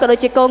ក្រមុំក៏ដូច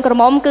ជាកូនក្រ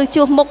មុំគឺ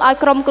ជួសមុខឲ្យ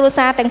ក្រុមគ្រួ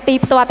សារទាំងពីរ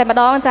ផ្ទាល់តែម្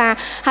ដងចា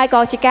ហើយ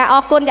ក៏ជាការអ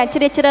រគុណយ៉ាងជ្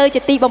រាលជ្រៅ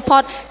ជាទីបំផុ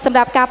តសម្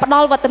រាប់ការផ្ដ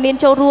ល់វត្តមាន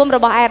ចូលរួមរ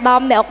បស់អាដា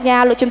មអ្នកអុកញ៉ា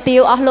លោកជំទាវ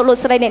អស់លោក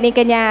ស្រីអ្នកនាង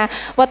កញ្ញា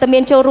វត្តមា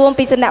នចូលរួម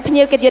ពីសំណាក់ភ្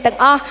ញៀវកិត្តិយសទាំង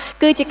អស់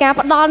គឺជាការ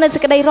ផ្ដល់នូវសេ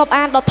ចក្តីរាប់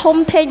អានដ៏ធំ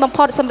ធេងបំ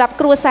ផុតសម្រាប់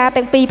គ្រួសារ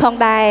ទាំងពីរផង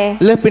ដែរ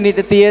លើសពីនេះ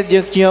ទៅទៀតយើ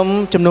ងខ្ញុំ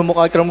ជំនុំមក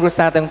ឲ្យក្រុមគ្រួ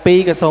សារទាំងពីរ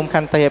ក៏សូមខ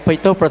ន្តីអភ័យ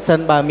ទោសប្រសិន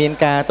បើមាន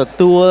ការទ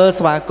ទួល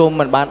ស្វាគម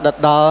ន៍មិនបានដិត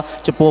ដល់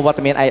ចំពោះវត្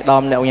តមានអាយដា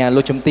មអ្នកអញ្ញា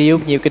លោកជំទាវ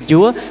ភ្ញៀវកិត្តិយ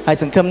សហើយ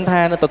សង្ឃឹម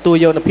ថានឹងទទួល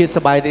យកនូវភាពស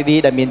ប្បាយរីករាយ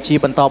ដែលមានជា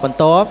បន្ត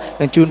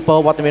នឹងជូនពរ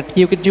វត្តមានភ្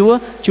ញៀវកិត្តិយស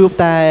ជួប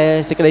តែ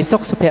សេចក្តីសុ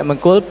ខសុភម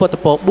ង្គលពុទ្ធ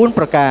ពរ4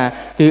ប្រការ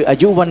គឺអា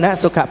យុវណ្ណៈ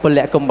សុខៈព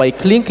លៈកំបី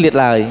ឃ្លៀងឃ្លាត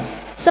ឡើយ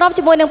ស្រប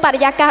ជាមួយនឹងបរិ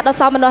យាកាសដ៏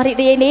សមមនោរីក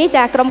រាយនេះ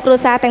ចាក្រុមគ្រួ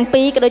សារទាំង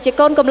ពីរក៏ដូចជា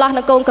កូនកំលោះ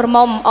និងកូនក្រ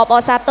មុំអបអ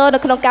រសាទរនៅ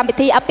ក្នុងកម្មវិ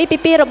ធីអាពាហ៍ពិ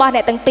ពាហ៍របស់អ្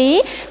នកទាំងពីរ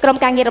ក្រុម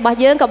ការងាររបស់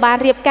យើងក៏បាន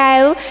រៀបកែ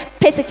វ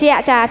ភេសជ្ជៈ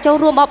ចាចូល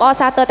រួមអបអរ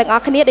សាទរទាំងអ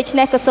ស់គ្នាដូច្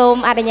នេះក៏សូម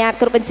អនុញ្ញាត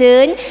គ្រប់អញ្ជើ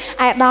ញ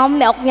អាយដាម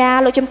អ្នកអង្គការ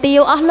លោកជំទាវ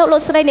អស់លោ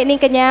កស្រីអ្នកនាង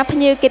កញ្ញាភ្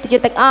ញៀវកិត្តិយស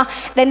ទាំងអស់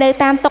ដែលនៅ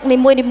តាមតុនី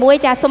មួយៗ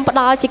ចាសូមផ្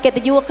ដល់ជាកិត្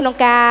តិយសក្នុង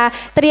ការ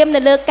ត្រៀមនៅ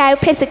លើកែវ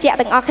ភេសជ្ជៈ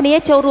ទាំងអស់គ្នា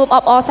ចូលរួមអ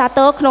បអរសាទ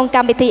រក្នុងក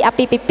ម្មវិធីអា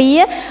ពាហ៍ពិពា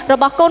ហ៍រ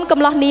បស់កូនកំ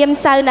លោះនាម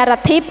សៅណារ៉ា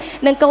ធីប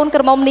និងកូនក្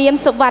រមុំនាម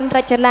សុវណ្ណរ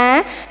ចនា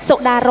សុ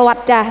ដារត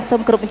ចាសូ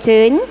មគ្រប់អញ្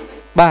ជើញ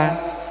បាទ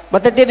ប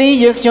ន្តិចទៀតនេះ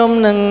យើងខ្ញុំ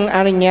នឹងអ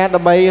នុញ្ញាត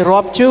ដើម្បីរា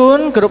ប់ជូន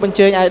គ្រប់អញ្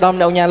ជើញអាយដាម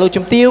អ្នកអង្គការលោក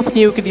ជំទាវភ្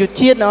ញៀវកិត្តិយស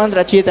ជាតិនិងអន្ត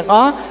រជាតិទាំងអ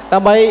ស់ដើ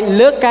ម្បី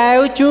លើកកែវ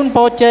ជូនព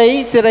រជ័យ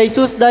សិរី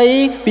សួស្តី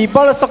ពីព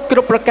លសុខគ្រ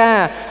ប់ប្រការ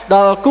ដ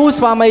ល់គូ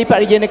ស្វាមីភ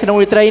រិយានៅក្នុង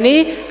រាត្រីនេះ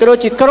ក៏ដូច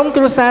ជាក្រុម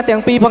គ្រួសារទាំ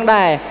ងពីរផង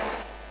ដែរ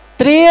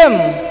ត្រៀម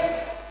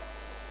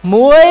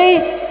1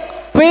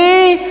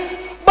 2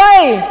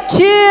 3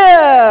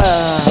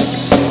 Cheers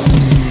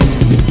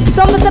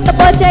សូមប្រសិទ្ធ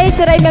ពរជ័យ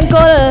សិរីមង្គ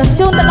ល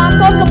ជូនទៅដល់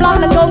កូនកំលោះ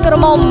និងកូនក្រ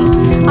មុំ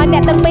ឲ្យអ្ន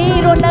កទាំងពីរ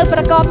រស់នៅប្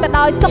រកបទៅ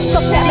ដោយសុខសុ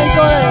ភមង្គ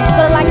ល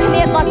ស្រឡាញ់គ្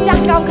នាដល់ចា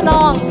ស់កោងខ្ន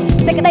ង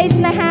សេចក្តី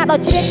ស្នេហាដ៏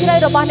ជ្រាលជ្រៅ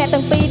របស់អ្នក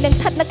ទាំងពីរនឹង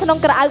ស្ថិតនៅក្នុង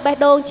ក្រអៅបេះ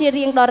ដូងជា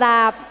រៀងដ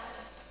រាប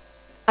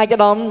អាយ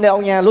ដាមអ្នកអ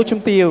ង្គការលោក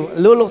ជំទាវ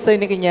លោកស្រី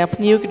អ្នកកញ្ញា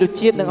ភ្ញៀវកិត្តិយស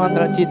ជាតិនិងអន្ត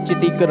រជាតិជា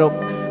ទីគោរព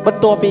បន្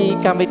ទាប់ពី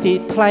កម្មវិធី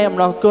ថ្លែងអំ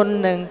ណរគុណ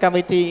និងកម្ម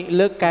វិធី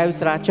លើកកែវ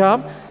ស្រាច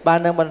ប់បាន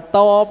នឹងបន្ត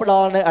ផ្ដ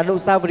ល់នៅអនុ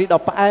ស្សាវរីយ៍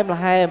ដ៏ផ្អែម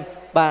ល្ហែម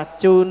បាទ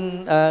ជូន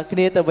គ្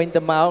នាទៅវិញ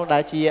ទៅមកដែ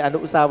លជាអនុ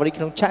ស្សាវរីយ៍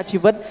ក្នុងឆាកជី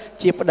វិត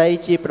ជាប្តី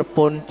ជាប្រព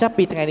ន្ធចាប់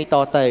ពីថ្ងៃនេះត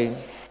ទៅ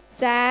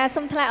ចា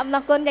សូមថ្លែងអំណ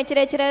រគុណយ៉ាងជ្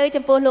រាលជ្រៅ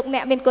ចំពោះលោកអ្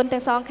នកមានគុណ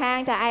ទាំងសងខាង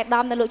ចាអាយដា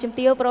មនិងលោកជំ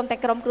ទាវព្រមទាំ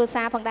ងក្រុមគ្រួ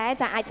សារផងដែរ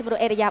ចាអាចសម្រួល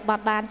អេរយាប័ត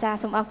បានចា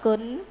សូមអរគុ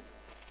ណ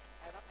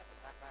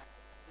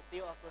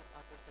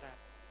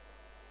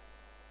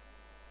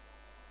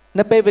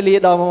នៅពេលវេលា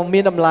ដ៏មា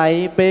នតម្លៃ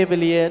ពេលវេ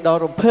លាដ៏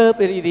រំភើប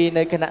រីករាយ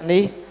នៅគណៈ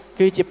នេះ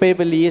គឺជាពេល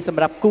វេលាស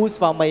ម្រាប់គូ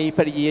ស្វាមីភ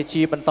រិយា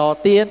ជាបន្ត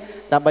ទៀត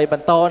ដើម្បីប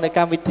ន្តនៅក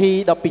ម្មវិធី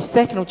ដ៏ពិ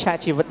សេសក្នុងឆាក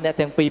ជីវិតអ្នក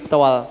ទាំងពីរផ្ទា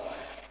ល់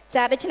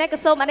ចាដូច្នេះក៏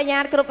សូមអនុញ្ញា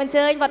តគ្រប់អញ្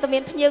ជើញវត្តមា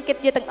នភ្ញៀវកិត្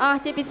តិយសទាំងអស់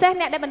ជាពិសេស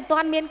អ្នកដែលមិនទា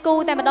ន់មានគូ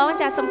តែម្ដង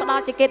ចាសូមផ្ដ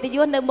ល់ជាកិត្តិយ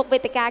សនៅមុខវេ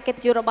ទិកាកិត្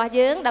តិយសរបស់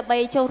យើងដើម្បី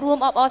ចូលរួម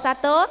អបអរសា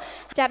ទរ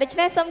ចាដូច្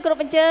នេះសូមគ្រប់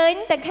អញ្ជើញ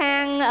ទាំងខា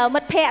ងមិ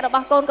ត្តភ័ក្តិរប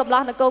ស់កូនកំ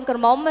លោះនិងកូនក្រ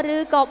មុំឬ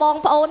ក៏បង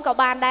ប្អូនក៏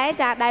បានដែរ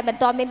ចាដែលមិន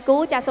ទាន់មានគូ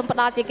ចាសូមផ្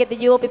ដល់ជាកិត្តិ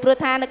យសពីព្រោះ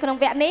ថានៅក្នុង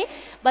វគ្គនេះ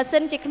បើសិ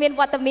នជាគ្មាន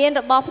វត្តមាន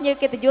របស់ភ្ញៀវ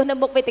កិត្តិយសនៅ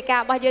មុខវេទិកា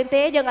របស់យើង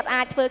ទេយើង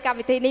អាចធ្វើកម្ម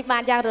វិធីនេះបា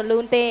នយ៉ាងរលូ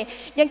នទេ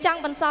យើងចង់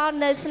បន្សល់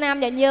នៅស្នាម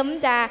ញញឹម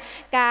ចា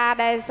ការ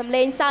ដែលសម្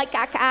លេងសើច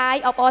កាក់ក្អាយ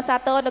អបអរសា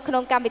ទរនៅក្នុ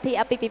ងកម្មវិធី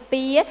អាពាហ៍ពិ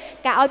ពាហ៍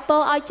ការឲ្យព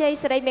រឲ្យជ័យ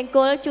សិរីមង្គ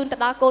លជូនទៅ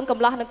ដល់កូនកំ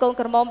លោះនិងកូន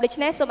ក្រមុំដូច្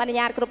នេះសូមអនុញ្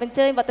ញាតគ្រប់អញ្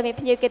ជើញវត្តមាន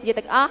ភ្ញៀវកិត្តិយស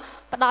ទាំងអស់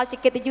ផ្ដល់ជា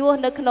កិត្តិយស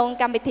នៅក្នុង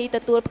កម្មវិធីទ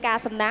ទួលផ្កា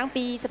សំណាង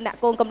ពីសំណាក់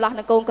កូនកំលោះ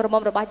និងកូនក្រ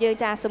មុំរបស់យើង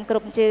ចាសូមគ្រ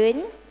ប់អញ្ជើញ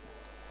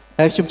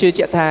ហើយខ្ញុំជឿ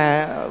ជាក់ថា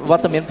វ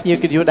ត្តមានភ្ញៀវ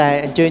កិត្តិយសដែល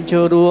អញ្ជើញចូ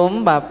លរួម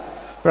បាទ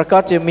ប្រកា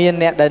សជាមាន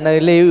អ្នកដែលនៅ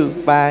លីវ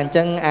បាទអញ្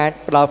ចឹងអាច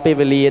ផ្ដល់ពេល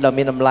វេលាដ៏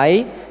មានតម្លៃ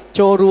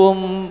ចូលរួម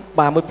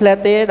បាទមួយផ្លែ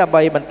ទេដើម្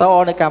បីបន្ត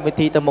នៅកម្មវិ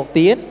ធីទៅមុខ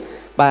ទៀត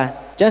បា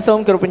ទចឹងសូម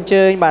គោរពអញ្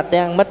ជើញបាទ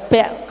ទាំងមិត្ត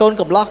ភ័ក្តិកូន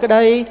កំលោះក្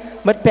តី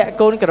មិត្តភ័ក្តិ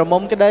កូនក្រ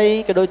មុំក្តី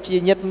ក៏ដូចជា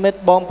ញាតិមិត្ត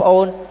បងប្អូ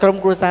នក្រុម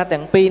គ្រួសារ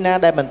ទាំងពីរណា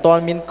ដែលមិនទា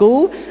ន់មានគូ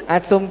អា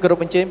ចសូមគោរព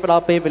អញ្ជើញផ្ដ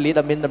ល់ពេលវេលា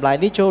ដ៏មានតម្លៃ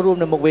នេះចូលរួម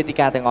នៅមុខវេទិ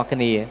កាទាំងអស់គ្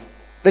នា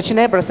ដូច្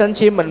នេះប្រសិន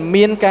ជាមិន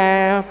មានការ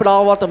ផ្ដ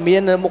ល់វត្តមា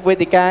ននៅមុខវេ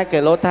ទិកាគេ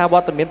លោថាវ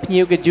ត្តមានភ្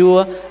ញៀវកិត្តិយ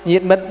សញា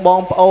តិមិត្តបង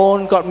ប្អូន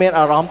គាត់មាន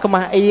អារម្មណ៍ខ្មា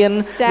ស់អៀន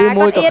ឬ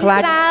មួយក៏ខ្លា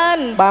ច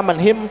បាទមិន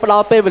ហ៊ានផ្ដ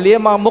ល់ពេលវេលា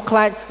មកមុខខ្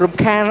លាចរំ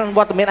ខានវ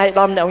ត្តមានអាយ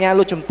ដាមអ្នកអង្គការ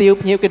លោកជំទាវ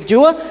ភ្ញៀវកិត្តិយ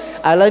ស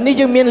ឥឡូវនេះ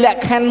យើងមានលក្ខ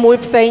ខណ្ឌមួយ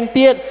ផ្សេង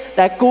ទៀត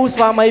ដែលគូស្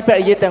វាមីភ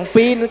រិយាទាំង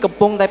ពីរកំ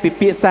ពុងតែពិ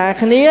ភាក្សា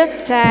គ្នា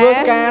ធ្វើ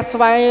ការស្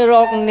វែងរ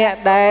កអ្នក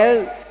ដែល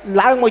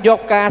ឡើងមកយក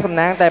ការសំ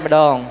ណាងតែម្ដ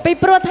ងពី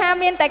ព្រោះថា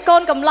មានតែកូ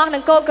នកំលោះនិ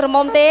ងកូនក្រ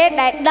មុំទេ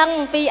ដែលដឹង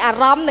ពីអា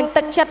រម្មណ៍និង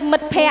ទឹកចិត្តមិ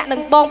ត្តភ័ក្តិនិ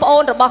ងបងប្អូ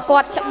នរបស់គា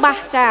ត់ច្បា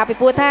ស់ចាពី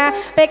ព្រោះថា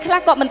ពេលខ្លះ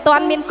គាត់មិនទា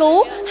ន់មានគូ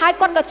ហើយ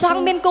គាត់ក៏ចង់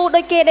មានគូ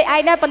ដូចគេដូចឯ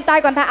ងដែរប៉ុន្តែ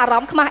គាត់ថាអារ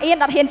ម្មណ៍ខ្មាស់អៀន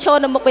អត់ហ៊ានចូល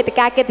នៅមុខវេទិ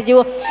កាកិត្តិយ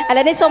សឥ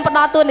ឡូវនេះសូមផ្ដ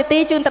ល់តួនាទី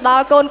ជូនទៅដ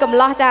ល់កូនកំ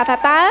លោះចាថា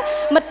តើ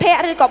មិត្តភ័ក្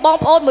តិឬក៏បង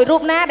ប្អូនមួយរូ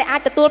បណាដែលអា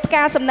ចទទួលផ្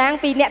កាសំណាង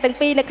ពីអ្នកទាំង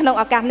ពីរនៅក្នុង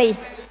ឱកាសនេះ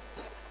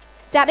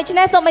ចាដូច្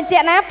នេះសូមបញ្ជា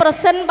ក់ណាប្រ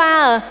សិនបើ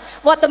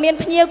វត្តមាន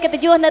ភ្ញៀវកិត្តិ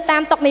យសនៅតា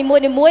មតុនី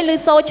មួយឬ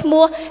សូរឈ្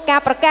មោះការ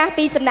ប្រកាស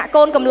ពីសំណាក់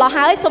កូនកំលោះ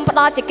ហើយសូមផ្ដ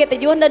ល់ជាកិត្តិ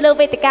យសនៅលើ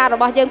វេទិការ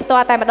បស់យើងផ្ទា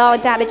ល់តែម្ដង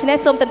ចាដូច្នេះ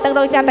សូមទន្ទឹងរ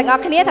ង់ចាំទាំងអ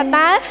ស់គ្នាថា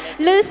តើ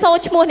ឬសូរ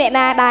ឈ្មោះអ្នក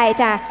ណាដែរ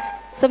ចា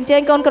សូមអញ្ជើ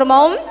ញកូនក្រ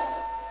មុំ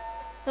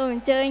សូមអ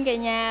ញ្ជើញក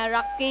ញ្ញា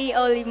Rocky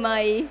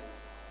Olimay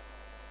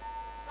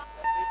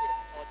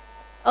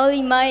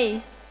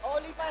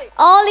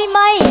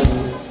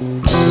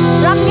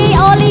Rocky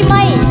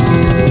Olimay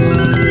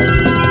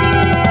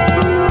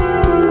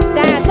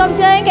ចាសូមអញ្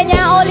ជើញកញ្ញា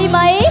អូលី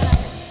មី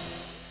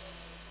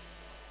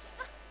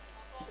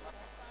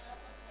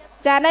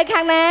ចានៅ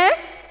ខាងណា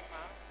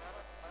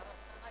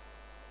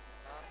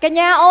កញ្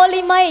ញាអូ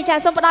លីមីចា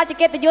សូមផ្ដល់ជា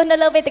កិត្តិយសនៅ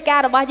លើវេទិការ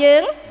បស់យើ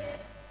ង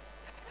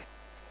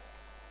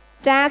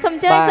ចាសូមអ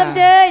ញ្ជើញ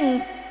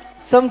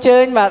សូមអញ្ជើ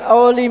ញបាទ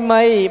អូលី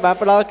មីបាទ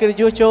ផ្ដល់កិត្តិ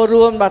យសចូល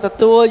រួមបាទទ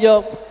ទួលយ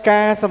ក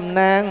ការសំ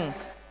ណាង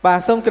បាទ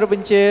សូមគោរពអ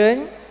ញ្ជើញ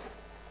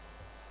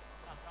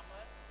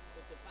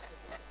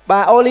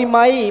bà ô ly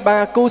mấy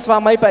bà cu xóa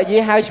mấy bà dì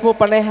hai mua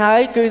bà này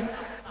hai cứ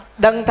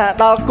đăng thả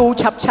đo cu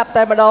chập chập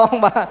tay mà đo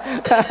bà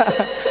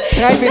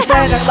ngay phía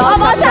xe đăng đo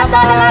chập chập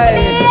rồi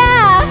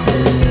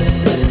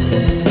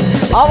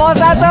Omo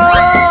Sato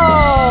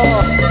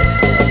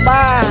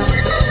bà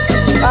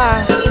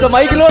rồi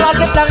mấy cái luôn ăn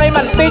rất đang ngay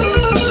màn tích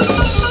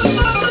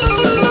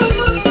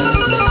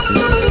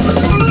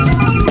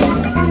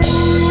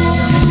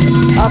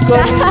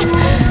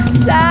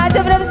Dạ,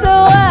 chúc năm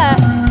xưa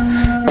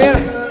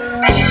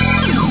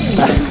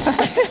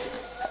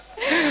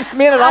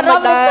miền là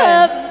rong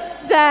đây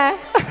dạ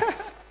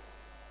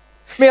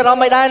miền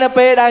rong đây nè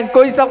pe đang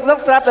cùi sọc rất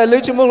sắp để lưu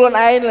chung mua luôn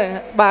ai nè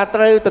bà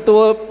từ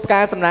tua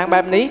ca sầm nang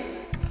bài ní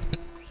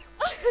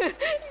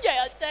vậy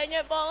ở chơi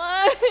nha bông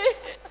ơi oh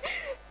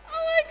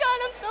my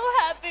god I'm so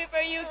happy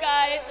for you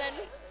guys and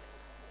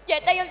vậy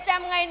đây em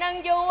trăm ngày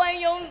năng du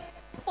anh dung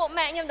bộ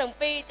mẹ nhom từng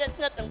pi chân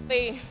nứt từng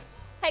pi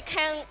hay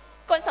khang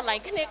con sờ lại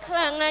cái này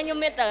khang na nhom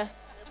biết rồi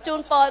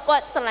chun poi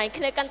con sờ lại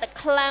cái này căn tật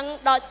khang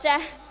đỏ cha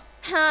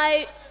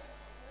hai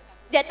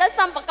vậy tới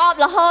xong bạc cọp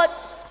là hơn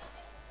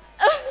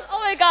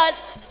oh my god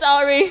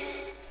sorry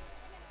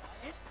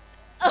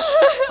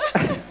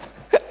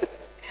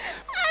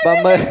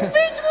I'm really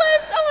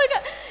speechless. Oh my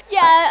god.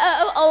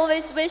 Yeah, I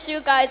always wish you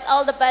guys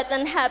all the best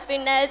and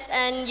happiness.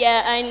 And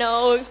yeah, I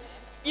know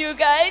you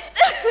guys.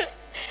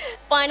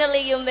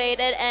 Finally, you made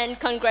it, and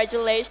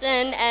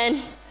congratulations.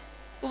 And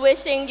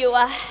wishing you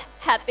a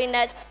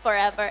happiness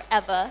forever,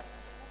 ever.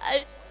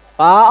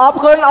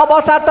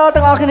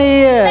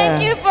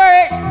 Thank you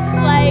for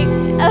like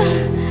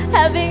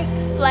having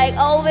like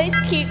always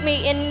keep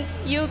me in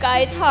you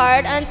guys'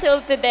 heart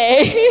until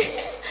today.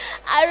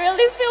 I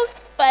really feel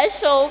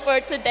special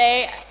for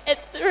today.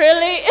 It's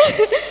really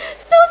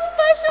so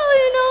special,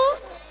 you know.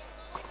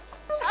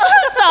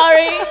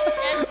 Sorry.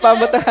 Bà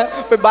mới ta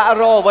bị bạ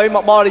rồ với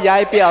một bò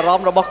dài pi ở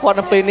rom rồi bọc con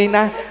pin ní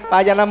na. Bà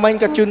giờ năm mình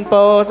có chun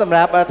po សម្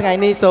រាប់ ថ្ងៃ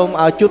នេះសូម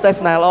ឲ្យជួបតែ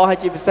ស្នាល្អហើយ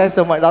ជាពិសេស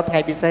សូមឲ្យដល់ថ្ងៃ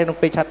ពិសេសក្នុង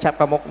ពេលឆាប់ៗ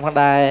ប្រមុខផង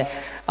ដែរ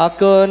អរ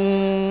គុណ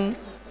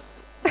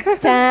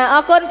ចាអ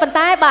រគុណប៉ុន្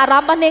តែបាទអារ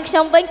ម្មណ៍របស់នាងខ្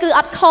ញុំវិញគឺអ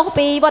ត់ខុស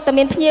ពីវត្ត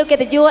មានភ្ញៀវកិ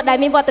ត្តិយសដែល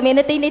មានវត្តមាន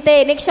នៅទីនេះទេ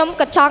នាងខ្ញុំ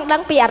ក៏ចង់ដឹ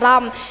ងពីអារ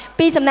ម្មណ៍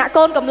ពីសំណាក់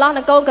កូនកំឡោះ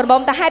និងកូនក្រ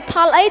មុំតើហេតុផ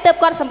លអីទើប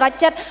គាត់សម្រេច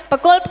ចិត្តបក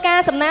គលផ្កា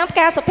សំណាងផ្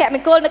កាសុភម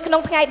ង្គលនៅក្នុ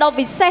ងថ្ងៃដ៏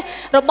ពិសេស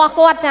របស់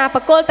គាត់ចាប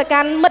កគលទៅ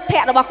កាន់មិត្តភ័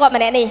ក្តិរបស់គាត់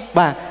ម្នាក់នេះ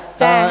បាទ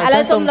ចាឥឡូ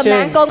វសូមតំ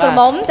ណាងកូនក្រ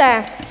មុំចា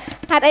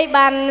ហេតុអី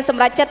បានស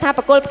ម្រេចចិត្តថាប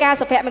កគលផ្កា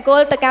សុភមង្គ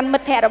លទៅកាន់មិ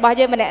ត្តភ័ក្តិរបស់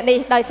យើងម្នាក់នេះ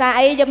ដោយសារ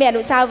អីយើងមានអ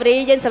នុស្សាវរី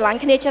យ៍យើងស្រឡាញ់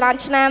គ្នាច្រើន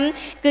ឆ្នាំ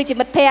គឺជា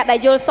មិត្តភ័ក្តិដែល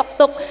យល់សុខ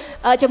ទុក្ខ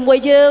ជាមួយ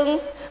យើង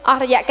អ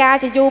ស់រយៈកាល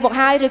ជាយូរមក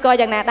ហើយឬក៏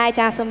យ៉ាងណាដែរ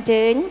ចាសូមអញ្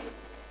ជើញ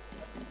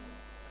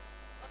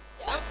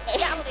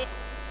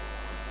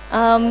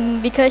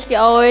Because she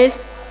always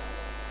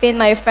been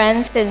my friend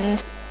since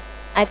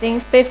I think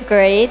 5th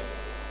grade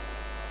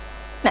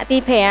អ្នកទី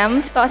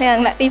5ស្គាល់ថា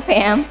អ្នកទី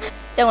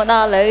5ចុងដ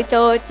ល់ឥឡូវ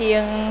ចូលជា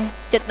ង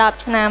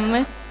7-10ឆ្នាំ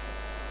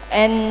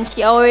and she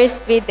always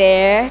be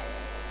there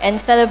and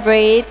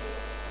celebrate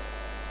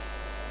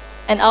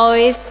and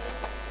always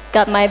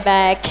got my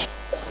back.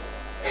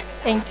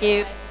 Thank you.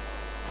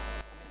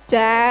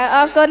 ចាអ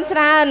រគុណច្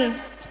រើន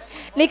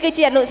នេះគឺ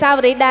ជាអនុស្សាវ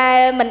រីយ៍ដែល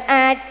មិន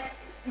អាច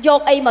យ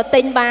កអីមក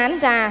ទិញបាន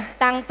ចា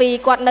តាំងពី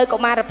គាត់នៅកុ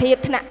មារភាព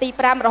ថ្នាក់ទី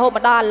5រហូតម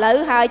កដល់ឥឡូវ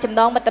ហើយចំ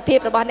ណងមិត្តភាព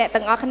របស់អ្នក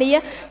ទាំងអស់គ្នា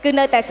គឺ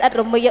នៅតែស្អិត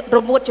រ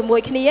មួតជាមួយ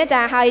គ្នា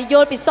ចាហើយយ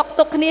ល់ពីសុខ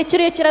ទុក្ខគ្នាជ្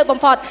រាលជ្រៅបំ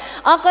ផុត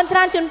អរគុណច្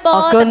រើនជូនពរ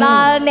ទៅដ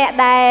ល់អ្នក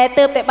ដែល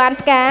ទើបតែបាន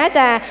ផ្កា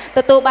ចាទ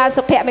ទួលបាន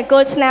សុភមង្គ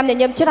លស្នាមញ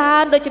ញឹមច្រើ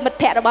នដូចជាមិត្ត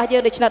ភ័ក្តិរបស់យើ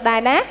ងដូច្នោះដែរ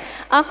ណា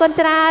អរគុណ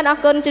ច្រើនអរ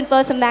គុណជូនព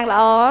រសំណាងល្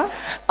អ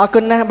អរគុ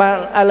ណណាស់បាទ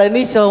ឥឡូវ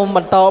នេះសូមប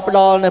ន្តផ្ដ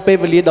ល់នៅពេល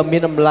វេលាដ៏មា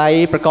នតម្លៃ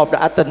ប្រកបដោយ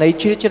អត្ថន័យ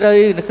ជ្រាលជ្រៅ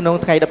នៅក្នុង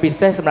ថ្ងៃដ៏ពិ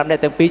សេសសម្រាប់អ្ន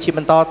កទាំងពីរជាប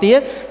ន្តទៀ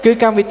តគឺ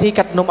កម្មវិធី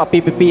កាត់នំអាពា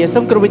ហ៍ពិពាហ៍សូ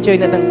មគោរពអញ្ជើញ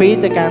អ្នកទាំងពីរ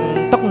ទៅកាន់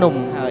តុនំ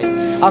ហើយ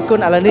អរគុណ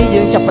ឥឡូវនេះ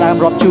យើងចាប់ផ្ដើម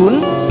រាប់ជូន 1 2 3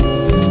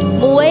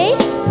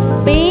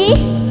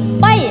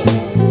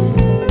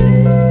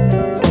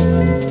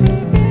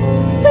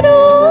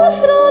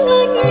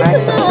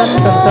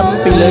 សិន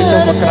ពីលើចុ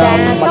ងមកក្រោម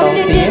ម្ដង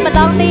ទៀត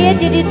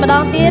ម្ដ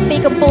ងទៀតពី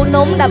កំពូល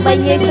នំដើម្បី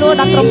ងាយស្រួល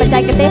ដល់ក្រុមបច្ចេ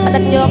កទេសផ្ដិ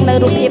តយកនៅ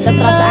រូបភាពដ៏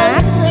ស្រស់ស្អា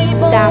ត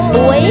ចា1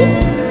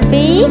 2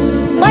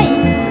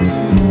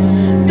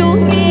 3ទូ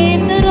មាន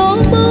រម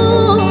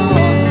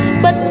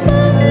បិទ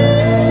បាំង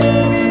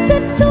ចិ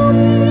ត្តជុំ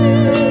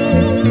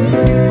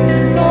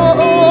ក៏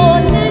អូ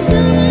ន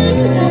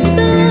ចាំ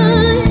ដែ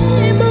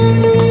របង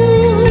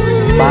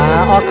បាទ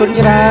អរគុណ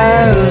ច្រើ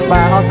ន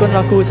បាទអរគុណដ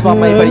ល់គូស្វា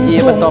មីភរិយា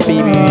បន្តពី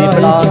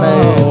ផ្ដល់នៅ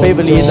ពេល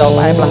វេលាដ៏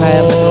ផ្អែមល្ហែ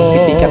មក្នុងពិ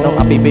ធីកាត់នំ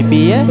អាពាហ៍ពិ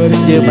ពាហ៍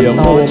យើងបន្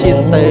តឈាន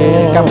ទៅ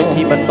កម្មវិ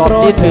ធីបន្ត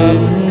ទៀតគឺ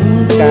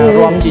ការ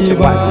រួមជាច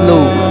ង្វាក់ស្លូ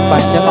បា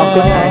ទចឹងអរ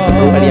គុណអាចសម្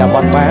រួលអរិយាប័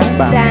ត្របាន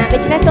បាទចាដូ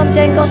ច្នេះសូមអញ្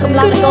ជើញកូនកំ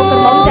ឡោះនិងកូនក្រ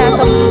មុំចា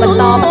សូមបន្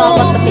តវ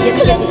ត្តមាន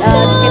កិត្តិយស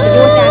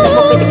ចានៅ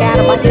មុខវេទិការ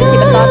បស់យើងជា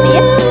បន្តទៀ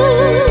ត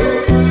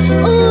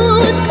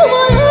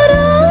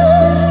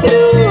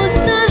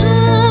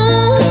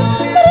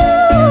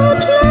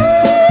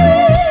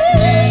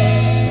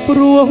ព្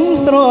រោះ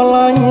ស្រ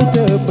ឡាញ់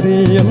ទៅព្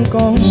រាមក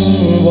ង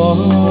វ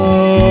ល់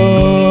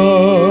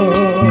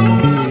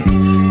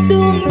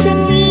ដួងចិ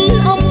ត្ត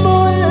អំបុ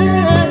ល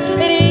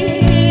រី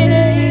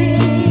រៃ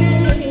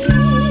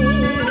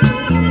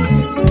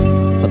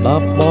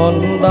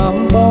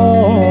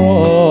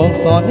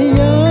ន្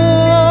យា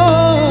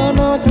ណ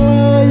ថ្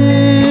លៃ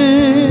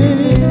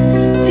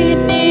ជា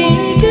តិនេះ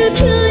គឺ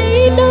ថ្លៃ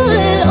ដែ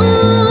លអូ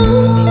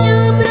នផ្ញើ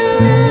ប្រា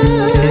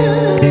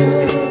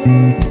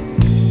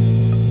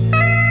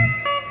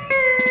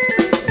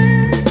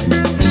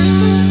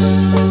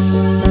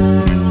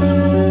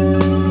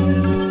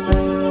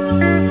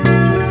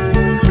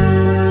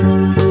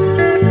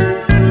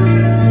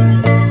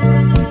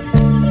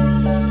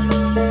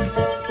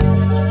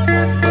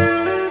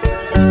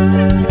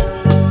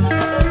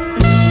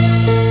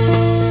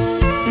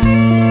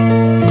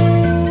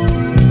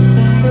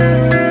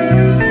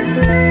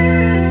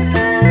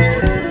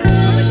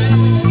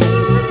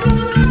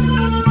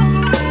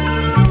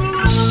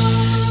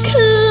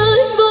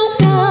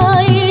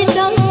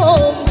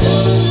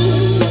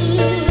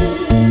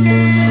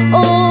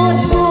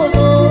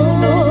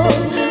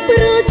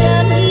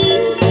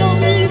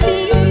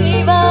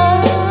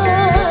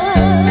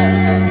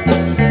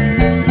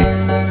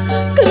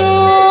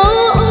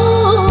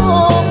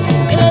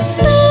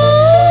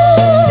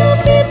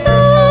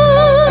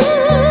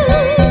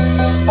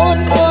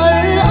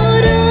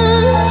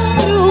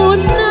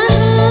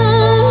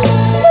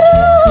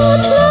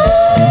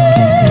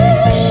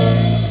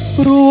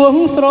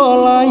ស្រ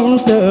ឡាញ់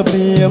ទៅព្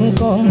រៀម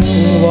កង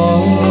វ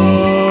ង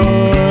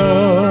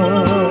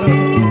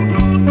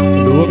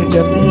ដួង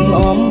ចិត្ត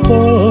អំ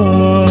ពើ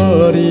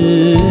រី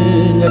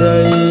ង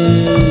រៃ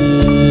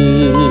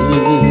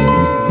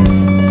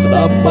ស្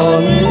ដាប់ប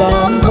ងតា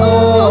មអូ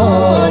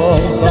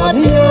នស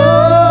ន្យា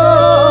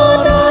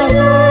ដល់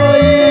ហើ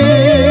យ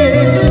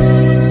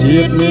ជា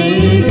តិ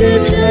នេះគឺ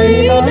ថ្លៃ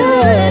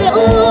ដែល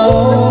អូ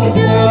នផ្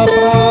ញើ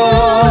ប្រា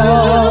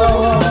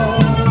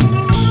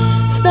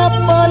ស្ដាប់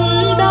បង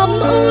តាម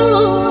អូ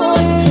ន